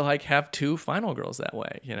cool to like have two final girls that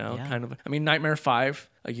way, you know, Yeah. kind of. I mean, Nightmare 5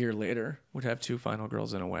 a year later would have two final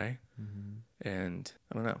girls in a way, and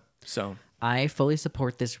I don't know. So I fully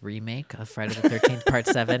support this remake of Friday the 13th Part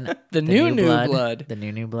 7. The new blood. The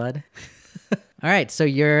new blood. All right, so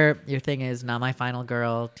your thing is Not My Final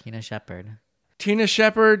Girl, Tina Shepard. Tina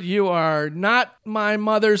Shepard, you are not my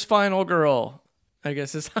mother's final girl, I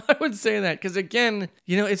guess is how I would say that. Because again,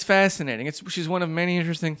 you know, it's fascinating. She's one of many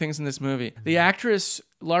interesting things in this movie. The actress,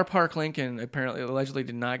 Lar Park Lincoln, allegedly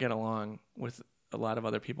did not get along with a lot of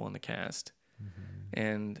other people in the cast.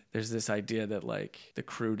 And there's this idea that like the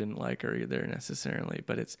crew didn't like her either necessarily,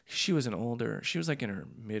 but she was like in her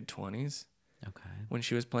mid-20s Okay. when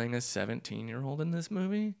she was playing a 17-year-old in this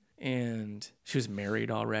movie. And she was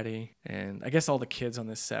married already. And I guess all the kids on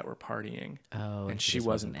this set were partying. Oh, And she just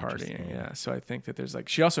wasn't interested. partying. Yeah. So I think that there's like,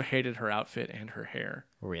 she also hated her outfit and her hair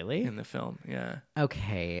Really? in the film. Yeah.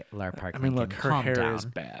 Okay, Lar Park I mean, Lincoln, look, her calm hair down. is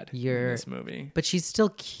bad in You're- this movie. But she's still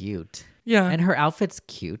cute. Yeah. And her outfit's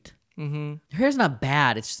cute. Mm-hmm. Her hair's not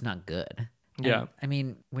bad, it's just not good. And, Yeah. I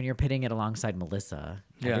mean, when you're pitting it alongside Melissa,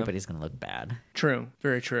 Yeah. everybody's going to look bad. True.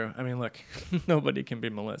 Very true. I mean, look, nobody can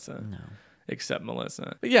be Melissa. No. Except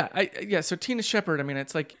Melissa. But yeah, so Tina Shepard, I mean,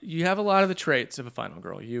 it's like you have a lot of the traits of a final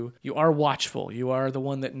girl. You are watchful. You are the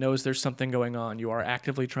one that knows there's something going on. You are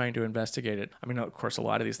actively trying to investigate it. I mean, of course, a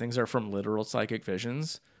lot of these things are from literal psychic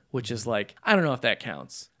visions, which is like, I don't know if that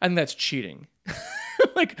counts. I think that's cheating.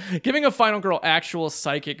 Like giving a final girl actual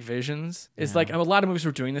psychic visions is like, a lot of movies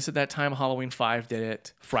were doing this at that time. Halloween 5 did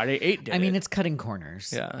it. Friday 8 did it. I mean, it's cutting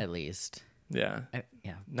corners, Yeah. at least. Yeah.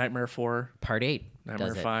 Yeah. Nightmare 4. Part 8 Nightmare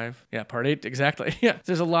does it. 5. Yeah, part 8, exactly. Yeah.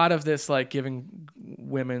 There's a lot of this, like, giving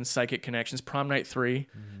women psychic connections. Prom Night 3,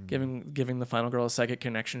 giving the final girl a psychic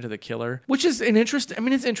connection to the killer, which is an interest. I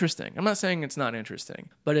mean, it's interesting. I'm not saying it's not interesting,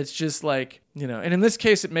 but it's just like, you know, and in this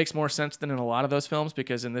case, it makes more sense than in a lot of those films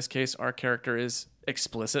because in this case, our character is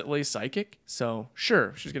explicitly psychic. So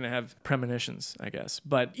sure, she's going to have premonitions, I guess.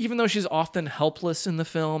 But even though she's often helpless in the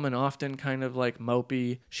film and often kind of like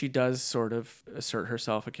mopey, she does sort of assert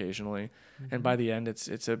herself occasionally. And by the end, it's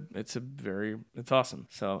awesome.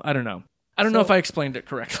 So I don't know. I don't know if I explained it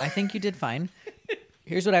correctly. I think you did fine.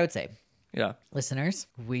 Here's what I would say. Yeah. Listeners,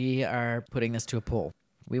 we are putting this to a poll.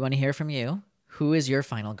 We want to hear from you. Who is your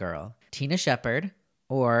final girl? Tina Shepard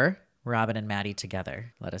or Robin and Maddie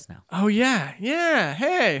together? Let us know. Oh, yeah. Yeah.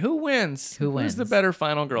 Hey, who wins? Who Who's the wins? better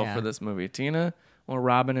final girl Yeah. for this movie? Tina or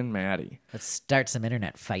Robin and Maddie? Let's start some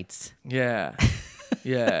internet fights. Yeah.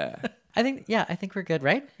 Yeah. I think we're good,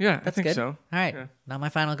 right? Yeah, I That's think good. so. All right. Yeah. Now my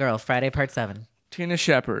final girl, Friday Part 7. Tina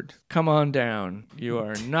Shepard, come on down. You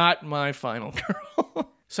are not my final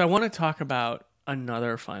girl. So I want to talk about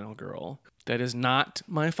another final girl that is not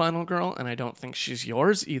my final girl, and I don't think she's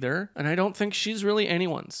yours either, and I don't think she's really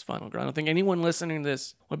anyone's final girl. I don't think anyone listening to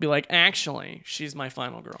this would be like, actually, she's my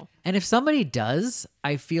final girl. And if somebody does,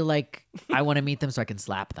 I feel like I want to meet them so I can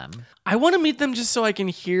slap them. I want to meet them just so I can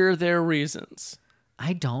hear their reasons.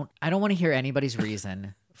 I don't want to hear anybody's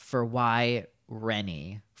reason for why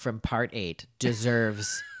Rennie from Part 8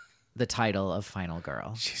 deserves the title of final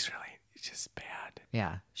girl. She's really just bad.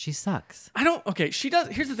 Yeah, she sucks. She does.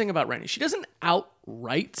 Here's the thing about Rennie. She doesn't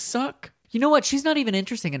outright suck. You know what? She's not even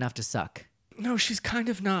interesting enough to suck. No, she's kind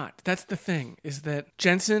of not. That's the thing, is that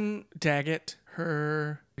Jensen Daggett,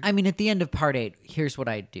 her... I mean, at the end of Part 8, here's what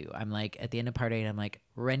I do. I'm like, at the end of Part 8, I'm like,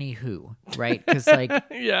 Rennie who? Right? Because, like...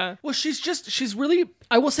 Yeah. Well, she's really...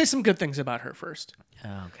 I will say some good things about her first.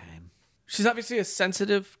 Okay. She's obviously a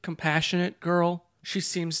sensitive, compassionate girl. She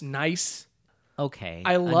seems nice. Okay.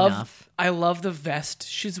 I enough. love the vest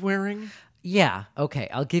she's wearing. Yeah, okay.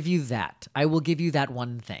 I'll give you that. I will give you that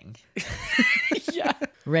one thing. Yeah.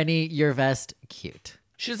 Rennie, your vest, cute.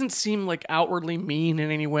 She doesn't seem like outwardly mean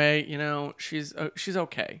in any way, you know. She's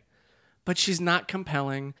okay. But she's not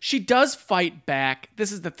compelling. She does fight back.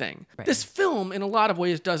 This is the thing. Right. This film, in a lot of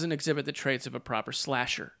ways, doesn't exhibit the traits of a proper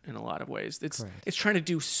slasher in a lot of ways. It's trying to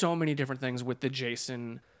do so many different things with the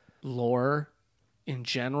Jason lore in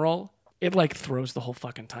general. It, like, throws the whole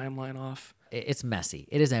fucking timeline off. It's messy.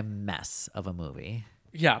 It is a mess of a movie.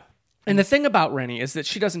 Yeah. And the thing about Rennie is that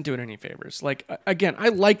she doesn't do it any favors. Like, again, I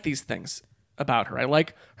like these things about her. I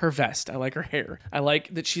like her vest. I like her hair. I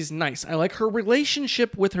like that she's nice. I like her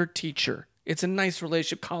relationship with her teacher. It's a nice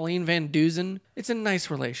relationship. Colleen Van Dusen. It's a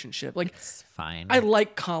nice relationship. Like, It's fine. I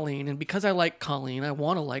like Colleen, and because I like Colleen, I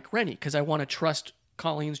want to like Rennie because I want to trust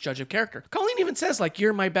Colleen's judge of character. Colleen even says, like,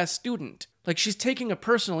 you're my best student. Like, she's taking a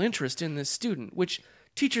personal interest in this student, which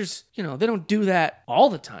teachers, you know, they don't do that all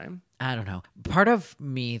the time. I don't know. Part of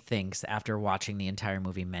me thinks after watching the entire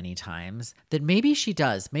movie many times that maybe she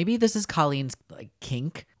does. Maybe this is Colleen's like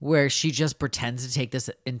kink where she just pretends to take this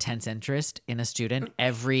intense interest in a student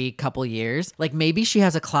every couple years. Like maybe she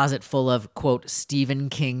has a closet full of quote Stephen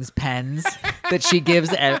King's pens that she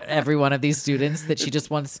gives every one of these students that she just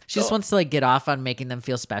wants to like get off on making them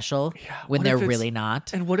feel special when What they're if it's- really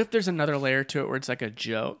not. And what if there's another layer to it where it's like a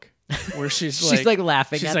joke? Where she's She's, like,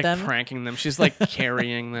 laughing she's at like them? pranking them. She's like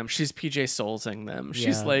carrying them. She's PJ Soulsing them.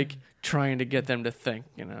 She's Yeah. like trying to get them to think,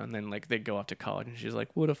 you know, and then like they go off to college and she's like,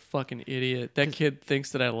 what a fucking idiot. That kid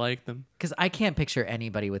thinks that I like them. Because I can't picture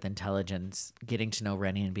anybody with intelligence getting to know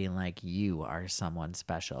Rennie and being like, you are someone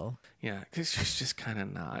special. Yeah, because she's just kind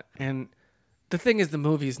of not. And the thing is, the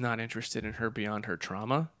movie's not interested in her beyond her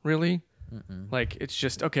trauma, really. Like, it's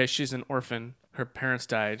just, okay, she's an orphan. Her parents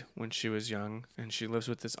died when she was young, and she lives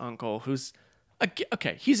with this uncle who's,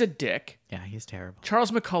 okay, he's a dick. Yeah, he's terrible.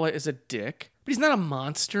 Charles McCullough is a dick, but he's not a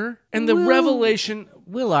monster. And the revelation,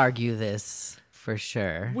 We'll argue this for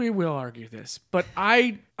sure. we will argue this, but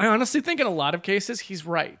I honestly think in a lot of cases, he's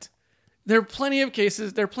right. There are plenty of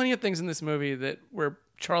cases, there are plenty of things in this movie where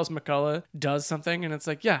Charles McCullough does something, and it's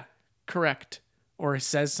like, yeah, correct. Or he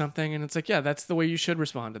says something, and it's like, yeah, that's the way you should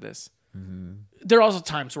respond to this. There are also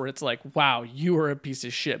times where it's like, wow, you are a piece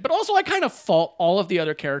of shit. But also I kind of fault all of the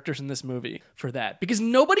other characters in this movie for that because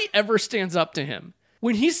nobody ever stands up to him.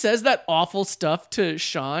 When he says that awful stuff to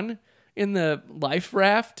Sean in the life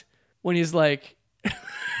raft, when he's like,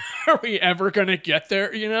 are we ever going to get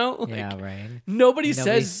there? You know? Like, Yeah, right. Nobody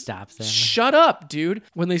says, stops him. shut up, dude.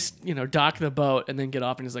 When they, you know, dock the boat and then get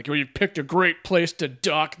off and he's like, well, you picked a great place to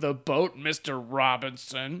dock the boat, Mr.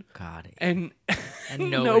 Robinson. God. And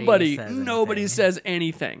nobody nobody says says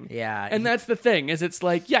anything. Yeah. And that's the thing, is it's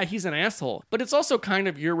like, yeah, he's an asshole. But it's also kind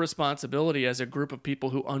of your responsibility as a group of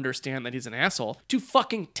people who understand that he's an asshole to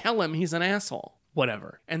fucking tell him he's an asshole.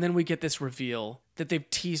 Whatever. And then we get this reveal that they've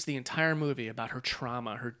teased the entire movie about her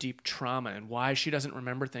trauma, her deep trauma, and why she doesn't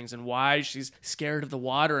remember things, and why she's scared of the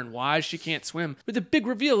water, and why she can't swim. But the big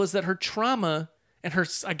reveal is that her trauma and her,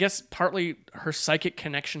 I guess, partly her psychic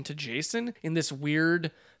connection to Jason in this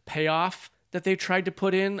weird payoff that they tried to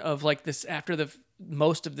put in of like this after the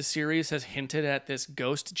most of the series has hinted at this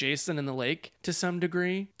ghost Jason in the lake to some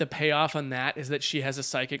degree. The payoff on that is that she has a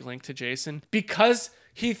psychic link to Jason because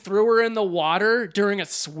he threw her in the water during a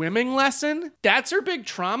swimming lesson. That's her big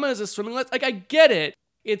trauma, is a swimming lesson. Like, I get it.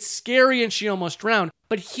 It's scary and she almost drowned.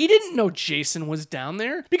 But he didn't know Jason was down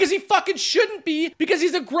there because he fucking shouldn't be because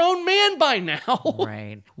he's a grown man by now.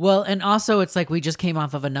 Right. Well, and also it's like we just came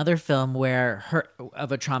off of another film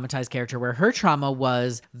of a traumatized character where her trauma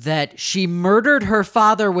was that she murdered her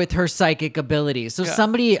father with her psychic abilities. So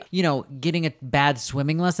somebody, getting a bad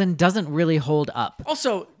swimming lesson doesn't really hold up.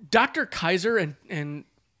 Also, Dr. Kaiser and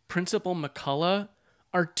Principal McCullough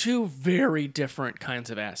are two very different kinds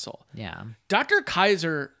of asshole. Yeah. Terry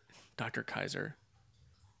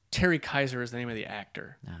Kaiser is the name of the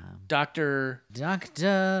actor. Dr.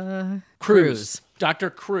 Cruz. Dr.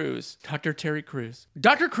 Cruz. Dr. Terry Crews.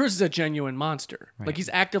 Dr. Cruz is a genuine monster. Right. Like, he's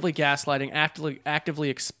actively gaslighting, actively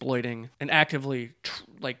exploiting, and actively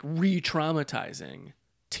re-traumatizing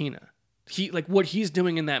Tina. What he's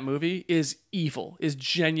doing in that movie is evil, is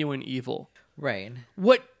genuine evil. Right.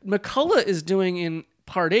 What McCullough is doing in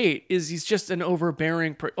Part 8 is he's just an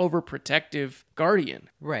overbearing, overprotective guardian.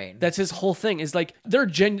 Right. That's his whole thing. Is like there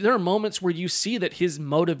are moments where you see that his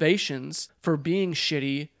motivations for being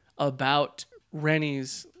shitty about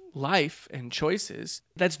Rennie's life and choices,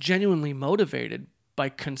 that's genuinely motivated by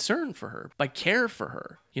concern for her, by care for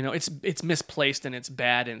her. It's misplaced and it's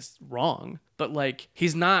bad and it's wrong, but like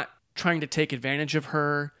he's not trying to take advantage of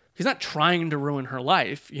her. He's not trying to ruin her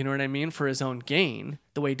life, you know what I mean, for his own gain,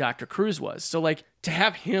 the way Dr. Cruz was. So, like, to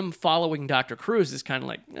have him following Dr. Cruz is kind of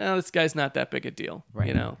like, this guy's not that big a deal,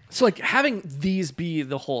 right. So, like, having these be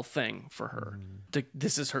the whole thing for her,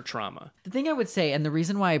 this is her trauma. The thing I would say, and the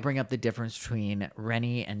reason why I bring up the difference between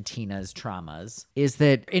Rennie and Tina's traumas, is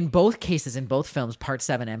that in both cases, in both films, Part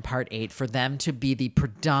 7 and Part 8, for them to be the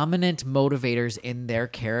predominant motivators in their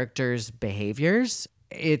characters' behaviors,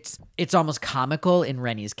 it's almost comical in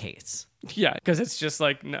Rennie's case. Yeah, because it's just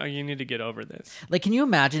like, no, you need to get over this. Like, can you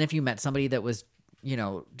imagine if you met somebody that was,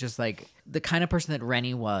 just like the kind of person that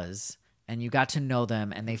Rennie was, and you got to know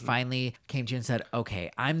them, and they finally came to you and said,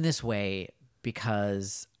 okay, I'm this way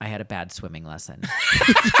because I had a bad swimming lesson.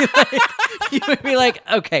 You would be like,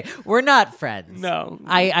 okay, we're not friends. No.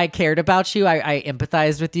 I cared about you. I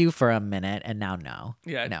empathized with you for a minute, and now no.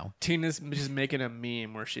 Yeah, no. Tina's just making a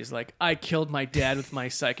meme where she's like, I killed my dad with my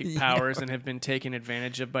psychic powers and have been taken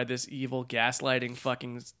advantage of by this evil gaslighting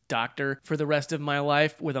fucking doctor for the rest of my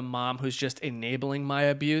life with a mom who's just enabling my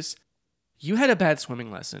abuse. You had a bad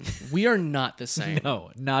swimming lesson. We are not the same.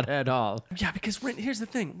 No, not at all. Yeah, because here's the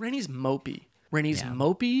thing. Rennie's mopey. Rennie's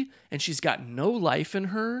mopey, and she's got no life in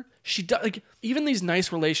her. She does, like, even these nice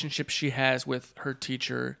relationships she has with her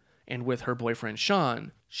teacher and with her boyfriend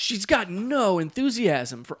Sean, she's got no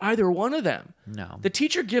enthusiasm for either one of them. No. The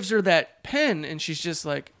teacher gives her that pen, and she's just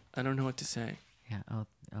like, I don't know what to say. Yeah. Oh,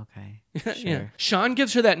 okay. Yeah. Sure. Sean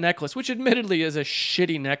gives her that necklace, which admittedly is a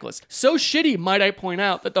shitty necklace. So shitty, might I point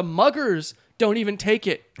out, that the muggers don't even take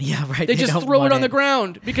it. Yeah, right. They just throw it want on the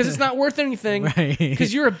ground because it's not worth anything. Right.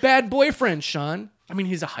 Because you're a bad boyfriend, Sean. I mean,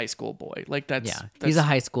 he's a high school boy. Like, that's he's a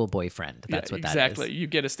high school boyfriend. That's what that is. Exactly. You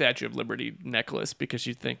get a Statue of Liberty necklace because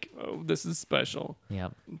you think, oh, this is special.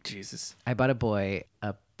 Yep. Jesus. I bought a boy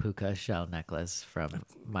a puka shell necklace from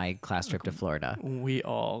my class trip to Florida. We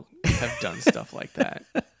all have done stuff like that.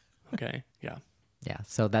 Okay. Yeah. Yeah.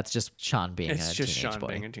 So that's just Sean being It's a just teenage Sean boy.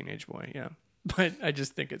 being a teenage boy. Yeah. But I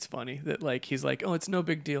just think it's funny that, like, he's like, oh, it's no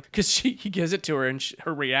big deal. Because he gives it to her, and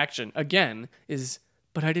her reaction, again, is,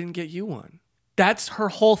 but I didn't get you one. That's her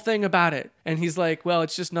whole thing about it. And he's like, well,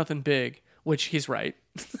 it's just nothing big, which he's right.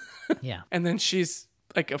 Yeah. And then she's,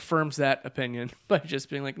 like, affirms that opinion by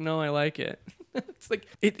just being like, no, I like it. It's like,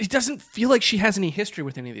 it doesn't feel like she has any history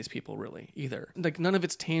with any of these people, really, either. Like, none of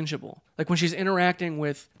it's tangible. Like, when she's interacting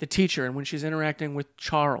with the teacher and when she's interacting with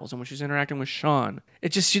Charles and when she's interacting with Sean,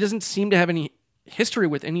 she doesn't seem to have any history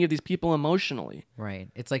with any of these people emotionally. Right.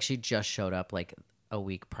 It's like she just showed up like a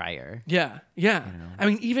week prior. Yeah. Yeah. I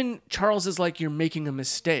mean, even Charles is like, you're making a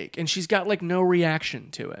mistake. And she's got, like, no reaction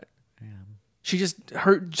to it. Yeah. She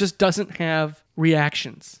just doesn't have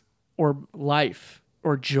reactions or life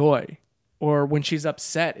or joy. Or when she's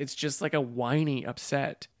upset, it's just like a whiny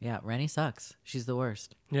upset. Yeah, Rennie sucks. She's the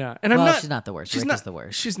worst. Yeah. And she's not the worst. Rick is the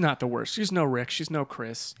worst. She's not the worst. She's no Rick. She's no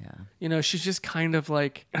Chris. Yeah. She's just kind of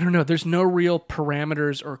like, I don't know, there's no real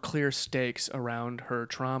parameters or clear stakes around her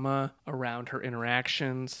trauma, around her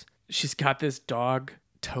interactions. She's got this dog,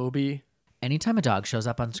 Toby. Anytime a dog shows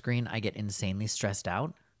up on screen, I get insanely stressed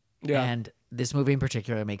out. Yeah. And this movie in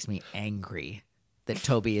particular makes me angry that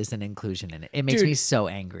Toby is an inclusion in it. It makes me so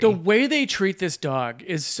angry. The way they treat this dog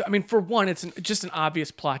is, I mean, for one, it's just an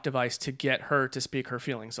obvious plot device to get her to speak her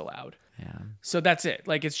feelings aloud. Yeah. So that's it.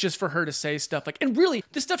 Like, it's just for her to say stuff like, and really,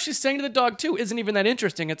 the stuff she's saying to the dog too isn't even that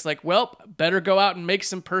interesting. It's like, well, better go out and make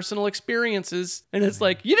some personal experiences. And it's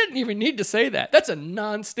like, you didn't even need to say that. That's a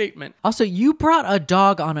non-statement. Also, you brought a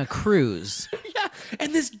dog on a cruise Yeah.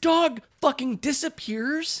 And this dog fucking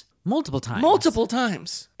disappears multiple times. multiple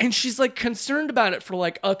times. And she's like concerned about it for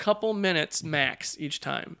like a couple minutes max each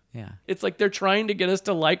time. Yeah. It's like they're trying to get us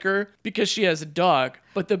to like her because she has a dog.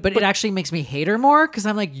 But It actually makes me hate her more because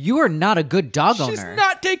I'm like, you are not a good dog she's owner.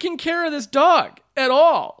 not taking care of this dog at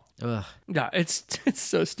all. Ugh. Yeah, it's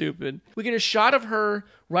so stupid. We get a shot of her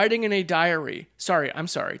writing in a diary. I'm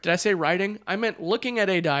sorry. Did I say writing? I meant looking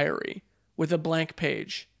at a diary with a blank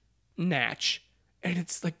page. Natch. And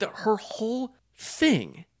it's like her whole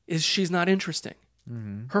thing is she's not interesting.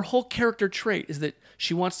 Her whole character trait is that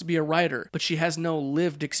she wants to be a writer, but she has no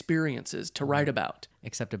lived experiences to write about.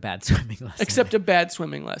 Except a bad swimming lesson. Except a bad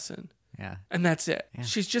swimming lesson. Yeah. And that's it.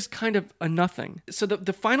 She's just kind of a nothing. So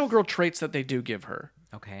the final girl traits that they do give her,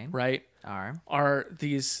 Okay. right, Are. are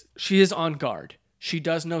these: she is on guard. She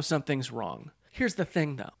does know something's wrong. Here's the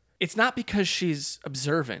thing, though. It's not because she's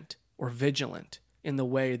observant or vigilant in the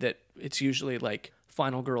way that it's usually like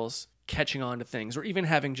final girls catching on to things, or even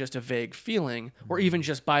having just a vague feeling, or even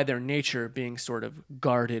just by their nature being sort of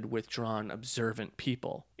guarded, withdrawn, observant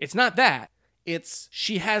people. It's not that. It's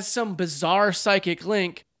she has some bizarre psychic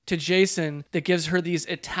link to Jason that gives her these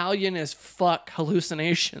Italian as fuck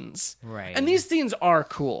hallucinations. Right. And these scenes are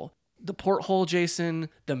cool. The porthole Jason,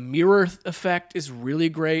 the mirror effect is really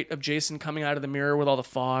great of Jason coming out of the mirror with all the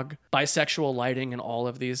fog, bisexual lighting in all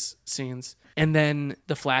of these scenes. And then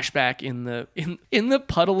the flashback in the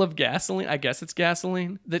puddle of gasoline, I guess it's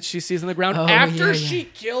gasoline, that she sees on the ground after she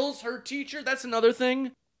kills her teacher. That's another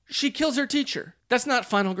thing. She kills her teacher. That's not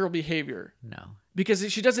final girl behavior. No.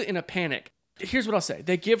 Because she does it in a panic. Here's what I'll say.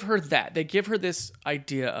 They give her that. They give her this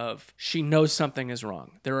idea of she knows something is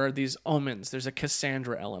wrong. There are these omens. There's a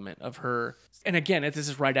Cassandra element of her. And again, this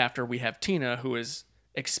is right after we have Tina, who is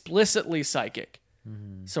explicitly psychic.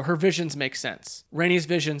 So her visions make sense. Rainey's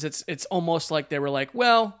visions, it's almost like they were like,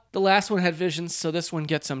 well, the last one had visions, so this one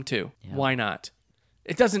gets them too. Yeah. Why not?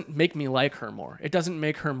 It doesn't make me like her more. It doesn't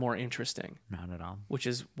make her more interesting. Not at all. Which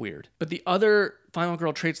is weird. But the other final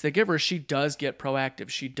girl traits they give her, she does get proactive.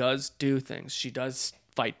 She does do things. She does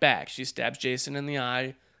fight back. She stabs Jason in the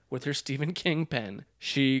eye with her Stephen King pen.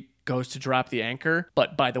 She goes to drop the anchor,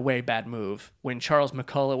 but by the way, bad move. When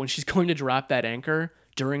she's going to drop that anchor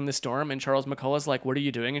during the storm, and Charles McCullough's like, what are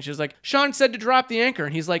you doing? And she's like, Sean said to drop the anchor.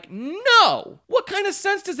 And he's like, no! What kind of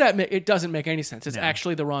sense does that make? It doesn't make any sense. It's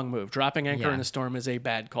actually the wrong move. Dropping anchor in a storm is a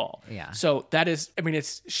bad call. Yeah. So that is,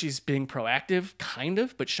 she's being proactive, kind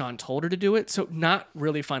of, but Sean told her to do it. So not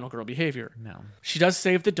really final girl behavior. No. She does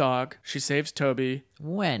save the dog. She saves Toby.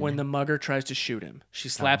 When the mugger tries to shoot him, she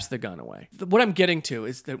slaps the gun away. What I'm getting to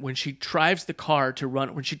is that when she drives the car to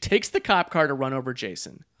run, when she takes the cop car to run over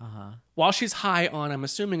Jason, while she's high on, I'm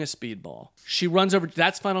assuming, a speedball, she runs over.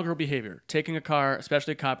 That's final girl behavior. Taking a car,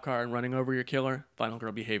 especially a cop car, and running over your killer, final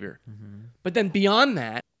girl behavior. But then beyond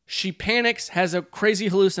that, she panics, has a crazy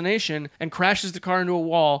hallucination, and crashes the car into a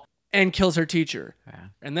wall and kills her teacher. Yeah.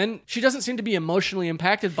 And then she doesn't seem to be emotionally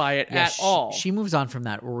impacted by it at all. She moves on from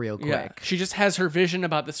that real quick. Yeah. She just has her vision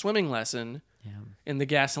about the swimming lesson in the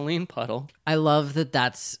gasoline puddle. I love that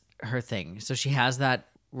that's her thing. So she has that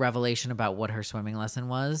revelation about what her swimming lesson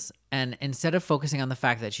was, and instead of focusing on the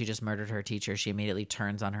fact that she just murdered her teacher, she immediately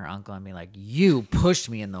turns on her uncle and be like, you pushed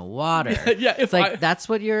me in the water. Yeah, it's like that's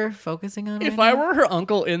what you're focusing on. If I were her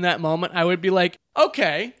uncle in that moment, I would be like,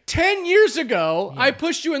 okay, 10 years ago I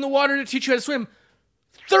pushed you in the water to teach you how to swim.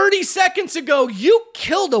 30 seconds ago, you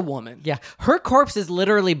killed a woman. Yeah, her corpse is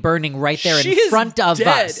literally burning right there in front of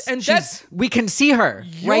us. And we can see her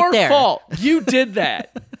right there. Your fault. You did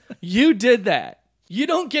that. You did that. You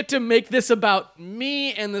don't get to make this about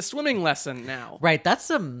me and the swimming lesson now. Right, that's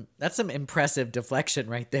some impressive deflection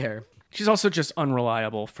right there. She's also just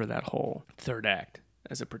unreliable for that whole third act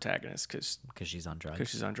as a protagonist because she's on drugs. Because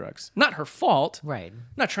she's on drugs. Not her fault. Right.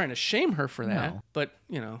 Not trying to shame her for that. No. But,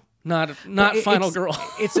 not final girl.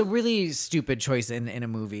 It's a really stupid choice in a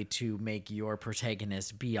movie to make your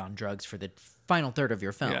protagonist be on drugs for the final third of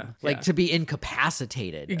your film. To be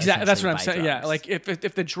incapacitated. Exactly. That's what I'm saying. Drugs. Yeah. Like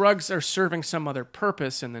if the drugs are serving some other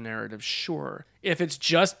purpose in the narrative, sure. If it's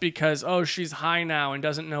just because, she's high now and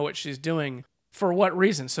doesn't know what she's doing, for what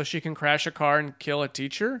reason? So she can crash a car and kill a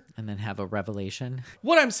teacher? And then have a revelation?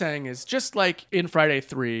 What I'm saying is, just like in Friday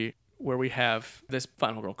 3, where we have this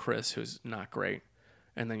final girl, Chris, who's not great.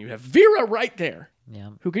 And then you have Vera right there,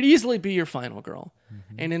 who could easily be your final girl.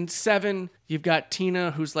 Mm-hmm. And in 7, you've got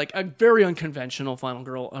Tina, who's like a very unconventional final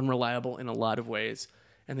girl, unreliable in a lot of ways.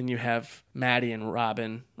 And then you have Maddie and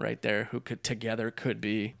Robin right there who could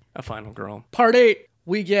be a final girl. Part 8,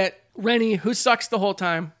 we get Rennie, who sucks the whole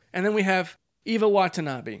time. And then we have Eva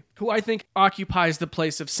Watanabe, who I think occupies the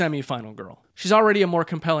place of semi-final girl. She's already a more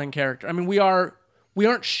compelling character. I mean, we aren't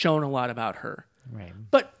shown a lot about her. Right.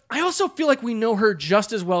 But I also feel like we know her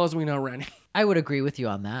just as well as we know Rennie. I would agree with you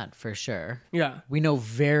on that for sure. Yeah. We know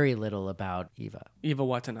very little about Eva. Eva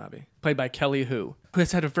Watanabe, played by Kelly Hu, who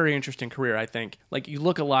has had a very interesting career, I think. Like, you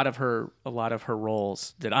look a lot of her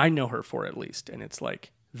roles that I know her for, at least, and it's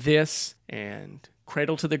like this and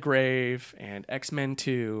Cradle to the Grave and X-Men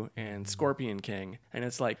 2 and Scorpion King. And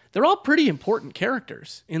it's like, they're all pretty important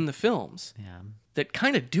characters in the films that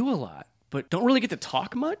kind of do a lot, but don't really get to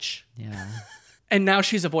talk much. Yeah. And now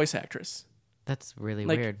she's a voice actress. That's really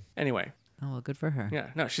Like, weird. Anyway. Oh, well, good for her. Yeah.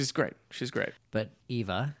 No, she's great. She's great. But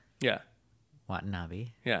Eva Yeah.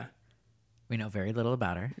 Watanabe, Yeah. we know very little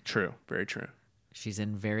about her. True. Very true. She's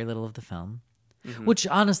in very little of the film. Which,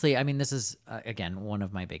 honestly, I mean, this is, again, one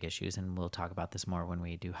of my big issues, and we'll talk about this more when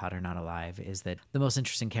we do Hot or Not Alive, is that the most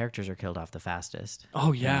interesting characters are killed off the fastest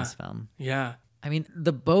Oh, in yeah. this film. Yeah. I mean,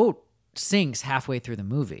 the boat sinks halfway through the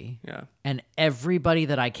movie, Yeah. and everybody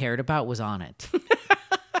that I cared about was on it.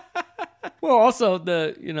 Well, also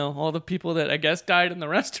all the people that I guess died in the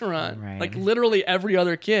restaurant, Right. like literally every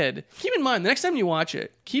other kid. Keep in mind, the next time you watch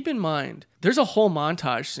it, keep in mind, there's a whole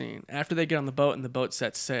montage scene after they get on the boat and the boat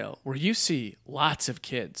sets sail where you see lots of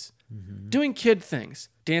kids doing kid things,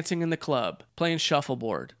 dancing in the club, playing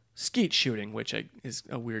shuffleboard, skeet shooting, which is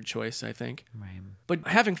a weird choice, I think. Right. But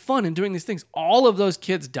having fun and doing these things, all of those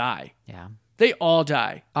kids die. Yeah. They all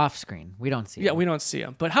die. Off screen. We don't see Yeah, it. we don't see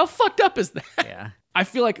them. But how fucked up is that? Yeah. I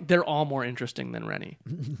feel like they're all more interesting than Rennie.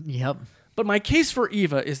 Yep. But my case for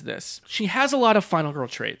Eva is this. She has a lot of final girl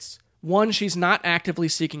traits. One, she's not actively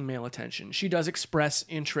seeking male attention. She does express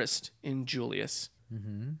interest in Julius,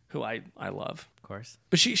 who I love. Of course.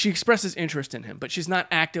 But she expresses interest in him, but she's not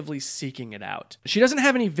actively seeking it out. She doesn't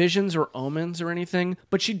have any visions or omens or anything,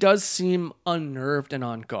 but she does seem unnerved and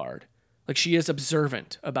on guard. Like, she is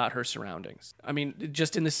observant about her surroundings. I mean,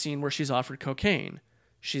 just in the scene where she's offered cocaine,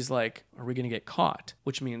 she's like, are we going to get caught?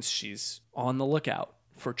 Which means she's on the lookout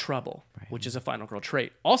for trouble, which is a final girl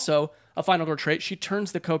trait. Also, a final girl trait, she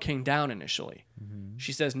turns the cocaine down initially.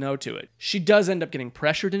 She says no to it. She does end up getting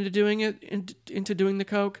pressured into doing it, into doing the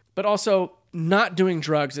coke, but also not doing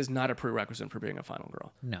drugs is not a prerequisite for being a final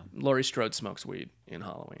girl. No. Laurie Strode smokes weed in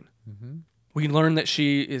Halloween. We learn that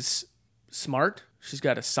she is smart. She's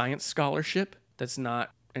got a science scholarship that's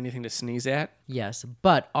not anything to sneeze at. Yes,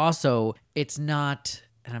 but also it's not,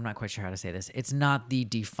 and I'm not quite sure how to say this, it's not the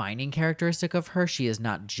defining characteristic of her. She is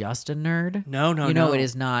not just a nerd. No. It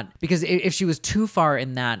is not, because if she was too far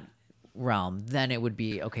in that realm, then it would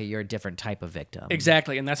be, okay, you're a different type of victim.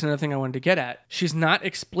 Exactly, and that's another thing I wanted to get at. She's not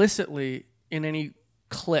explicitly in any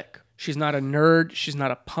clique. She's not a nerd. She's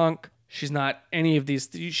not a punk. She's not any of these.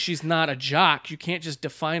 She's not a jock. You can't just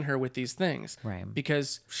define her with these things. Right.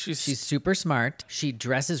 Because she's super smart. She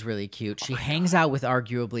dresses really cute. She hangs out with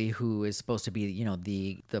arguably who is supposed to be,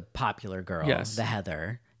 the popular girl, Yes. the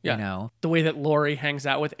Heather. Yeah. The way that Laurie hangs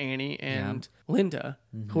out with Annie and Linda,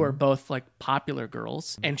 who are both like popular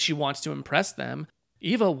girls, and she wants to impress them.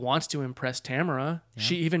 Eva wants to impress Tamara. Yeah.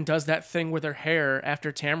 She even does that thing with her hair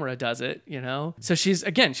after Tamara does it, So she's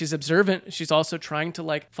observant. She's also trying to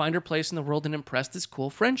like find her place in the world and impress this cool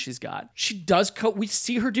friend she's got. She does we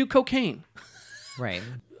see her do cocaine. Right.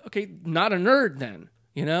 Okay, not a nerd then,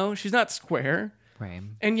 She's not square. Right.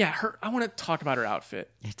 And yeah, I want to talk about her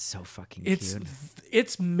outfit. It's so fucking cute.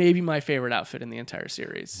 It's maybe my favorite outfit in the entire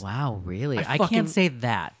series. Wow, really? I can't say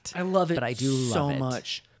that. I love it, but I do love so it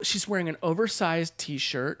much. She's wearing an oversized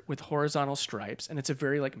t-shirt with horizontal stripes, and it's a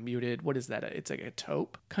very like muted, what is that? It's like a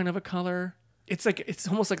taupe kind of a color. It's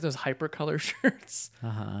almost like those hypercolor shirts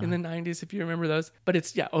in the 90s, if you remember those. But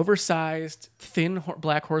it's, oversized, thin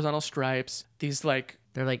black horizontal stripes. These like...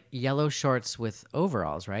 They're like yellow shorts with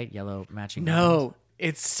overalls, right? Yellow matching. No,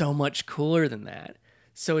 it's so much cooler than that.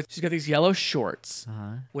 So she's got these yellow shorts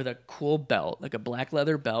with a cool belt, like a black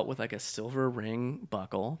leather belt with like a silver ring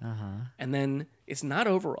buckle. And then it's not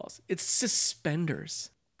overalls, it's suspenders.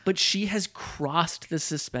 But she has crossed the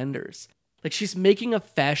suspenders. Like, she's making a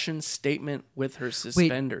fashion statement with her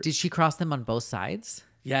suspenders. Wait, did she cross them on both sides?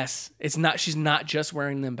 Yes. She's not just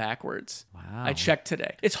wearing them backwards. Wow. I checked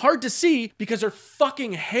today. It's hard to see because her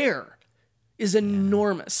fucking hair is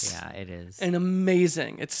enormous. Yeah, it is. And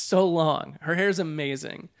amazing. It's so long. Her hair's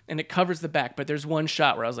amazing. And it covers the back. But there's one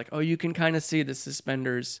shot where I was like, oh, you can kind of see the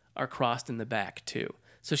suspenders are crossed in the back too.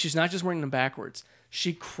 So she's not just wearing them backwards.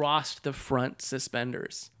 She crossed the front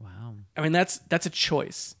suspenders. Wow. I mean, that's a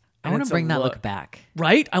choice. I And want it's to a bring that look back.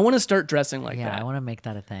 Right? I want to start dressing like Yeah, that. I want to make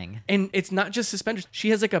that a thing. And it's not just suspenders. She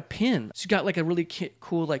has like a pin. She's got like a really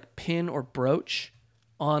cool like pin or brooch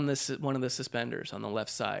on this one of the suspenders on the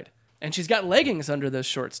left side. And she's got leggings under those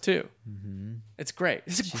shorts too. Mm-hmm. It's great.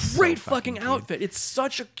 It's a great so fucking fucking outfit. It's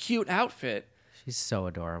such a cute outfit. She's so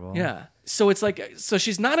adorable. Yeah. So it's like, so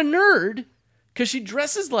she's not a nerd because she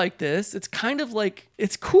dresses like this. It's kind of like,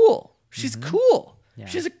 it's cool. She's cool. Yeah.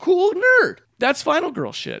 She's a cool nerd. That's Final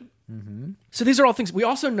Girl shit. So these are all things. We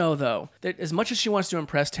also know, though, that as much as she wants to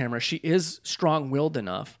impress Tamara, she is strong-willed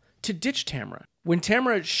enough to ditch Tamara. When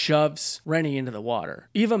Tamara shoves Rennie into the water,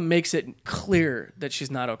 Eva makes it clear that she's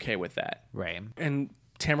not okay with that. Right. And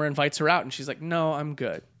Tamara invites her out, and she's like, no, I'm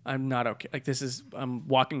good. I'm not okay. Like, I'm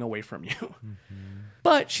walking away from you.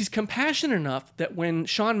 But she's compassionate enough that when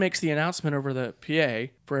Sean makes the announcement over the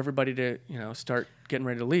PA for everybody to, start getting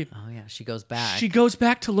ready to leave, Oh, yeah. She goes back. she goes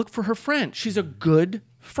back to look for her friend. She's a good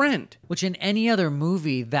friend. Which in any other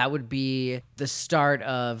movie, that would be the start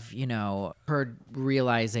of, her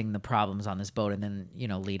realizing the problems on this boat and then,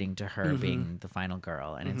 leading to her being the final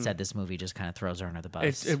girl. And instead, this movie just kind of throws her under the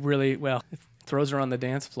bus. It really, it throws her on the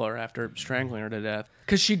dance floor after strangling her to death.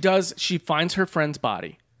 Because she finds her friend's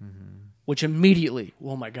body, which immediately,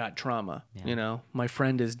 oh my God, trauma. Yeah. My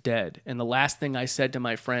friend is dead. And the last thing I said to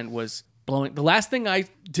my friend was the last thing I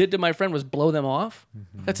did to my friend was blow them off.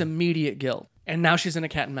 That's immediate guilt. And now she's in a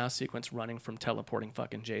cat and mouse sequence running from teleporting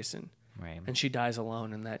fucking Jason. Right. And she dies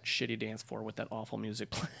alone in that shitty dance floor with that awful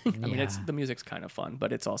music playing. I mean, the music's kind of fun,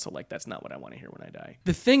 but it's also like, that's not what I want to hear when I die.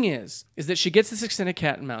 The thing is that she gets this extended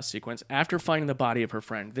cat and mouse sequence after finding the body of her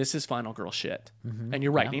friend. This is Final Girl shit. And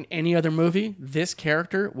you're right. In any other movie, this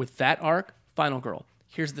character with that arc, Final Girl.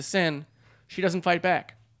 Here's the sin. She doesn't fight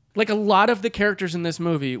back. Like a lot of the characters in this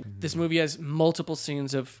movie has multiple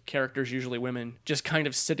scenes of characters, usually women, just kind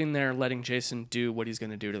of sitting there letting Jason do what he's going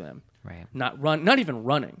to do to them. Right. Not even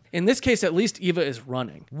running. In this case, at least Eva is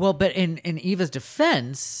running. Well, but in Eva's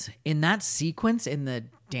defense, in that sequence in the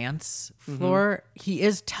dance floor, he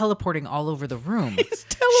is teleporting all over the room. He's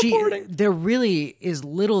teleporting. There really is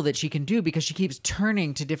little that she can do because she keeps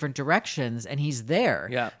turning to different directions and he's there.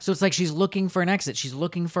 Yeah. So it's like she's looking for an exit. She's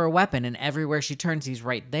looking for a weapon and everywhere she turns, he's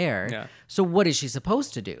right there. Yeah. So what is she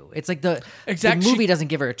supposed to do? It's like the Exactly. movie doesn't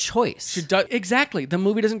give her a choice. Exactly. The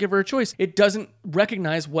movie doesn't give her a choice. It doesn't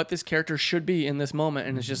recognize what this character should be in this moment,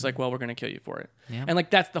 and it's just like, well, we're going to kill you for it. Yeah. And like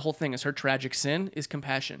that's the whole thing. Is her tragic sin is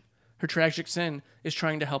compassion. Her tragic sin is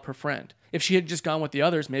trying to help her friend. If she had just gone with the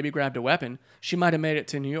others, maybe grabbed a weapon, she might have made it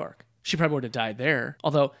to New York. She probably would have died there.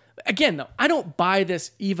 Although, again, though, I don't buy this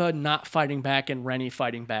Eva not fighting back and Rennie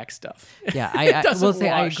fighting back stuff. Yeah, I doesn't will say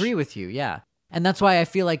I wash. agree with you. Yeah, and that's why I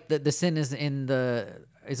feel like the sin is on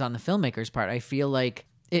the filmmaker's part. I feel like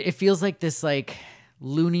it feels like this like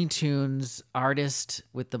Looney Tunes artist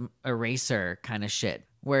with the eraser kind of shit.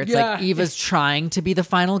 Where it's like Eva's trying to be the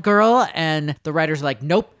final girl, and the writers are like,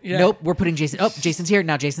 "Nope, nope, we're putting Jason. Oh, Jason's here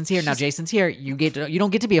now. Jason's here now. Jason's here. You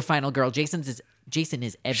don't get to be a final girl. Jason is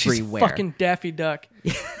everywhere. She's fucking Daffy Duck.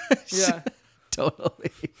 Yeah,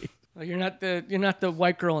 Totally. Like, you're not the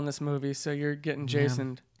white girl in this movie, so you're getting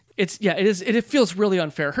Jason. It feels really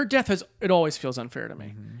unfair. Her death always feels unfair to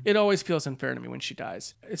me. It always feels unfair to me when she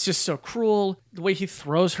dies. It's just so cruel. The way he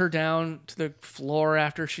throws her down to the floor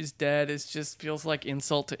after she's dead just feels like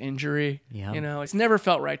insult to injury. Yeah. It's never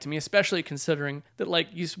felt right to me, especially considering that like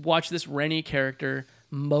you watch this Rennie character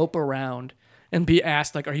mope around and be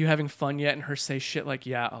asked like, "Are you having fun yet?" and her say shit like,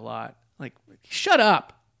 "Yeah, a lot." Like, shut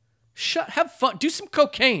up. Have fun. Do some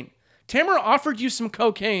cocaine. Tamara offered you some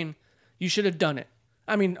cocaine. You should have done it.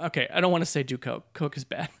 I mean, okay, I don't want to say do coke. Coke is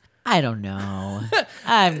bad. I don't know.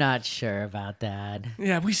 I'm not sure about that.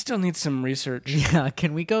 Yeah, we still need some research. Yeah,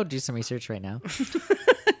 can we go do some research right now?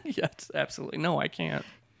 Yes, absolutely. No, I can't.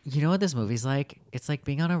 You know what this movie's like? It's like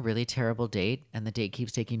being on a really terrible date, and the date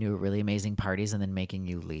keeps taking you to really amazing parties and then making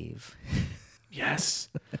you leave. Yes.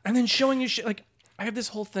 And then showing you shit. Like, I have this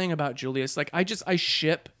whole thing about Julius. Like, I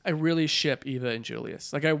really ship Eva and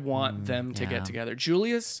Julius. Like, I want them to get together.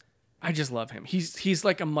 Julius, I just love him. He's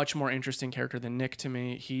like a much more interesting character than Nick to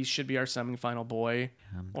me. He should be our semi-final boy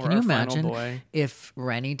or Can you our imagine final boy. if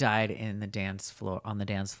Rennie died on the dance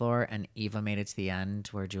floor and Eva made it to the end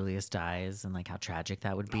where Julius dies and like how tragic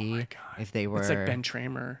that would be? Oh my God. If they were It's like Ben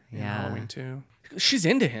Tramer in Yeah. Halloween 2. She's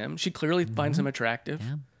into him. She clearly finds him attractive.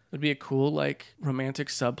 Yeah. Would be a cool like romantic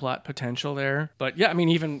subplot potential there. But yeah, I mean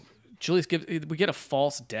even Julius we get a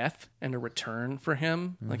false death and a return for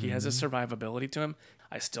him. Like he has a survivability to him.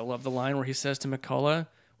 I still love the line where he says to McCullough,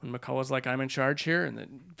 when McCullough's like, "I'm in charge here," and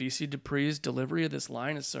then VC Dupree's delivery of this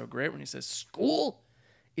line is so great when he says, "School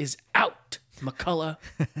is out. McCullough.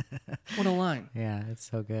 What a line. Yeah, it's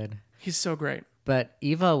so good. He's so great. But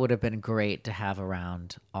Eva would have been great to have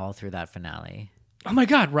around all through that finale. Oh my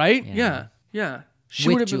God, right? Yeah. She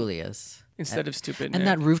would With have been, Julius. instead of stupid And Nick.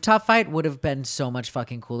 that rooftop fight would have been so much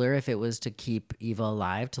fucking cooler if it was to keep Eva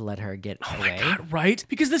alive, to let her get away. God, right?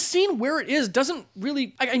 Because the scene where it is doesn't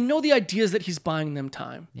really... I know the idea is that he's buying them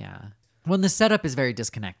time. Yeah. Well, and the setup is very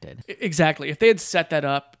disconnected. Exactly. If they had set that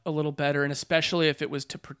up a little better, and especially if it was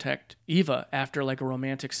to protect Eva after like a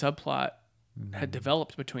romantic subplot had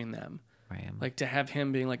developed between them. Right. Like to have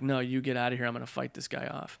him being like, no, you get out of here. I'm going to fight this guy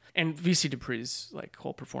off. And VC Dupree's like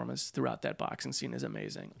whole performance throughout that boxing scene is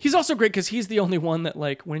amazing. He's also great because he's the only one that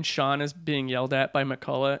like when Sean is being yelled at by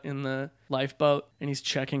McCullough in the lifeboat and he's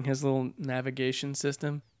checking his little navigation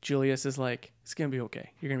system, Julius is like, it's going to be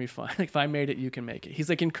okay. You're going to be fine. Like if I made it, you can make it. He's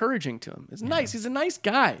like encouraging to him. It's nice. He's a nice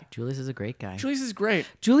guy. Julius is a great guy. Julius is great.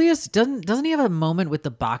 Julius doesn't he have a moment with the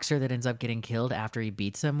boxer that ends up getting killed after he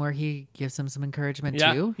beats him where he gives him some encouragement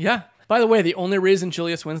too? Yeah. By the way, the only reason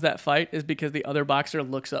Julius wins that fight is because the other boxer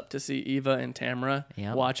looks up to see Eva and Tamara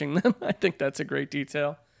watching them. I think that's a great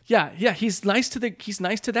detail. Yeah, he's nice to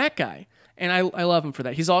that guy. And I love him for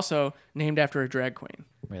that. He's also named after a drag queen.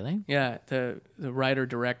 Really? Yeah, the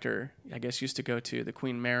writer-director, I guess, used to go to the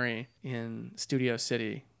Queen Mary in Studio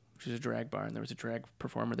City, which is a drag bar, and there was a drag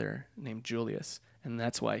performer there named Julius. And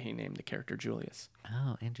that's why he named the character Julius.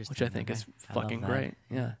 Oh, interesting. Which I think is I love fucking that. great.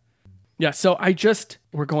 Yeah. Yeah, so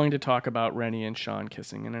we're going to talk about Rennie and Sean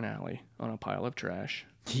kissing in an alley on a pile of trash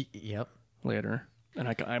Yep. later. And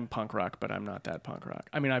I'm punk rock, but I'm not that punk rock.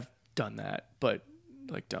 I mean, I've done that, but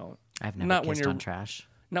like don't. I've never Not when kissed you're- on trash.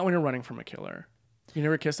 Not when you're running from a killer. You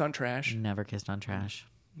never kissed on trash? Never kissed on trash.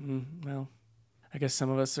 Well, I guess some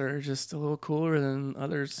of us are just a little cooler than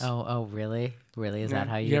others. Oh, really? Really? Is that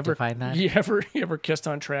how You you ever define that? You ever kissed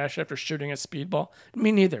on trash after shooting a speedball?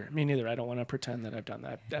 Me neither. I don't want to pretend that I've done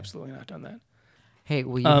that. I've absolutely not done that. Hey,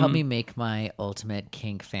 will you help me make my ultimate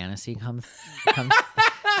kink fantasy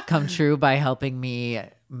come true by helping me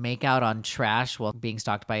make out on trash while being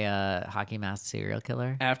stalked by a hockey masked serial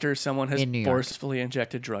killer? After someone has In New York. forcefully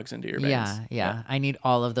injected drugs into your veins. Yeah. I need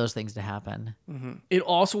all of those things to happen. It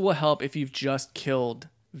also will help if you've just killed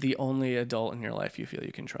the only adult in your life you feel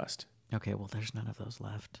you can trust. Okay, well, there's none of those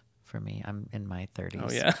left for me. I'm in my 30s.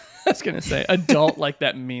 Oh, yeah. I was going to say, adult like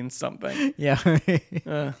that means something. Yeah.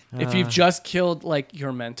 If you've just killed, like,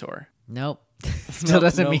 your mentor. Nope. Still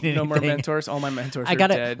doesn't mean anything. No more mentors. All my mentors I are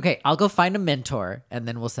gotta. dead. Okay, I'll go find a mentor and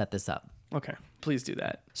then we'll set this up. Okay. Please do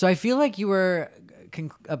that. So I feel like you were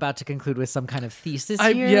about to conclude with some kind of thesis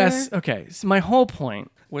here. Yes. Okay. So my whole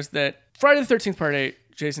point was that Friday the 13th Part 8,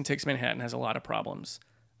 Jason Takes Manhattan, has a lot of problems.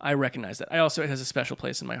 I recognize that. It has a special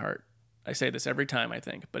place in my heart. I say this every time, I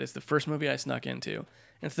think, but it's the first movie I snuck into. And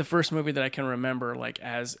it's the first movie that I can remember, like,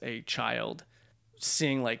 as a child,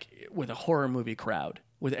 seeing, like, with a horror movie crowd,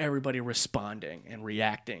 with everybody responding and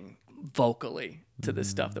reacting vocally to the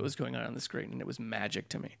stuff that was going on the screen. And it was magic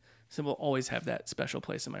to me. So it will always have that special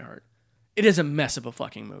place in my heart. It is a mess of a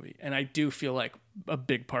fucking movie. And I do feel like a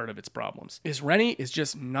big part of its problems is Rennie is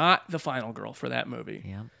just not the final girl for that movie.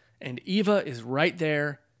 Yeah. And Eva is right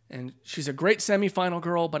there. And she's a great semi-final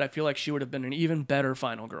girl, but I feel like she would have been an even better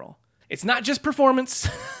final girl. It's not just performance.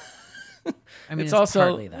 I mean, it's also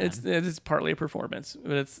partly that. it's partly a performance,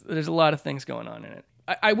 but there's a lot of things going on in it.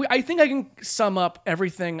 I think I can sum up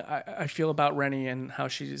everything I feel about Rennie and how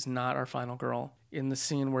she's not our final girl in the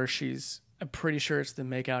scene where I'm pretty sure it's the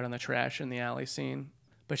make out in the trash in the alley scene,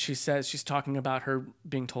 but she says she's talking about her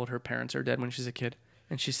being told her parents are dead when she's a kid,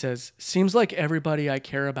 and she says, "Seems like everybody I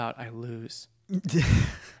care about, I lose."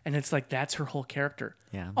 And it's like, that's her whole character.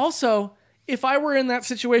 Yeah. Also, if I were in that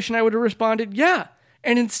situation, I would have responded, yeah.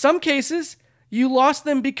 And in some cases, you lost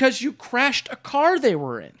them because you crashed a car they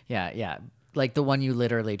were in. Yeah. Like the one you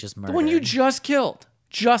literally just murdered. The one you just killed,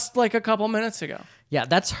 just like a couple minutes ago. Yeah,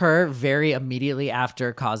 that's her very immediately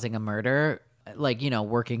after causing a murder, like,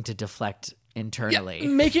 working to deflect internally. Yeah,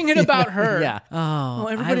 making it about her. Yeah. Oh,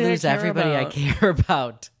 everybody I I lose care everybody about. I care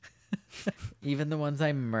about. Even the ones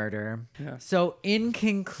I murder. Yeah. So in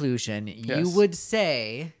conclusion, you Yes. would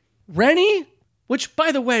say... Rennie? Which,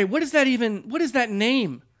 by the way, what is that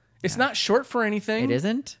name? It's not short for anything. It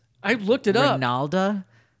isn't? I looked it up. Ronalda?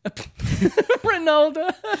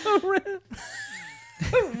 Ronaldo.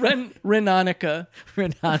 Renonica.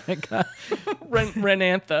 Renonica?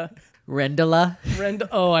 Renantha. Rendela?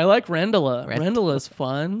 I like Rendela. Rendela's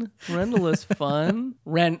fun.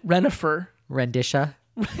 Renifer. Rendisha?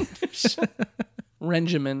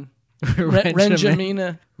 Renjamin. Renjamin.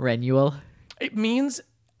 Renjamina. Renuel? It means,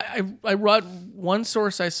 I read one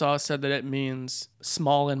source I saw said that it means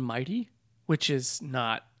small and mighty, which is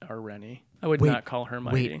not Rennie. I would not call her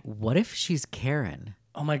mighty. Wait, what if she's Karen?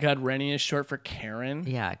 Oh my God, Rennie is short for Karen.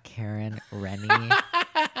 Yeah, Karen, Rennie.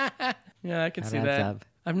 Yeah, I can see adds that. up.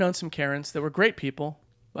 I've known some Karens that were great people,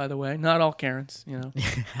 by the way. Not all Karens, you know.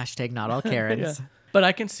 Hashtag not all Karens. Yeah. But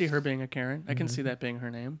I can see her being a Karen. I can see that being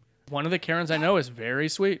her name. One of the Karens I know is very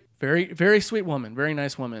sweet. Very, very sweet woman. Very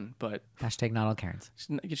nice woman. But Hashtag not all Karens.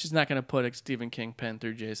 she's not going to put a Stephen King pen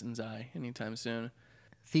through Jason's eye anytime soon.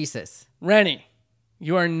 Thesis. Rennie,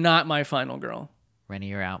 you are not my final girl. Rennie,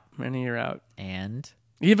 you're out. Rennie, you're out. And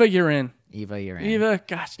Eva, you're in. Eva, you're in. Eva,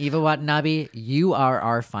 gosh. Eva Watanabe, you are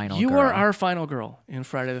our final girl. You are our final girl in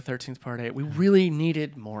Friday the 13th Part 8. We really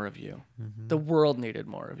needed more of you. The world needed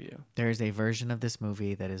more of you. There is a version of this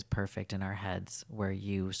movie that is perfect in our heads where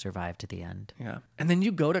you survive to the end. Yeah. And then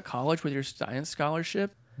you go to college with your science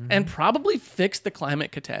scholarship and probably fix the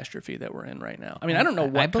climate catastrophe that we're in right now. I mean, I don't know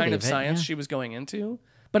what kind of science she was going into,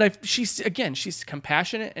 but she's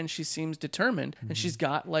compassionate and she seems determined and she's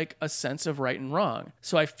got like a sense of right and wrong.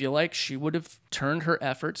 So I feel like she would have turned her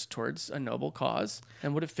efforts towards a noble cause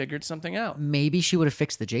and would have figured something out. Maybe she would have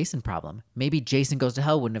fixed the Jason problem. Maybe Jason Goes to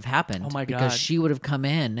Hell wouldn't have happened. Oh my God. Because she would have come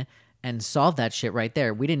in and solved that shit right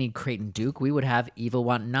there. We didn't need Creighton Duke. We would have Eva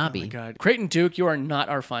Watanabe. Oh my God. Creighton Duke, you are not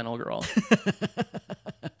our final girl.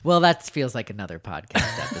 Well, that feels like another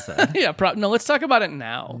podcast episode. Yeah, no, let's talk about it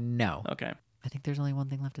now. No. Okay. I think there's only one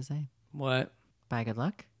thing left to say. What? Bye, good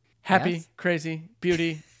luck. Happy, Yes? crazy,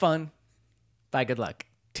 beauty, fun, Bye, good luck.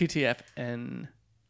 TTFN.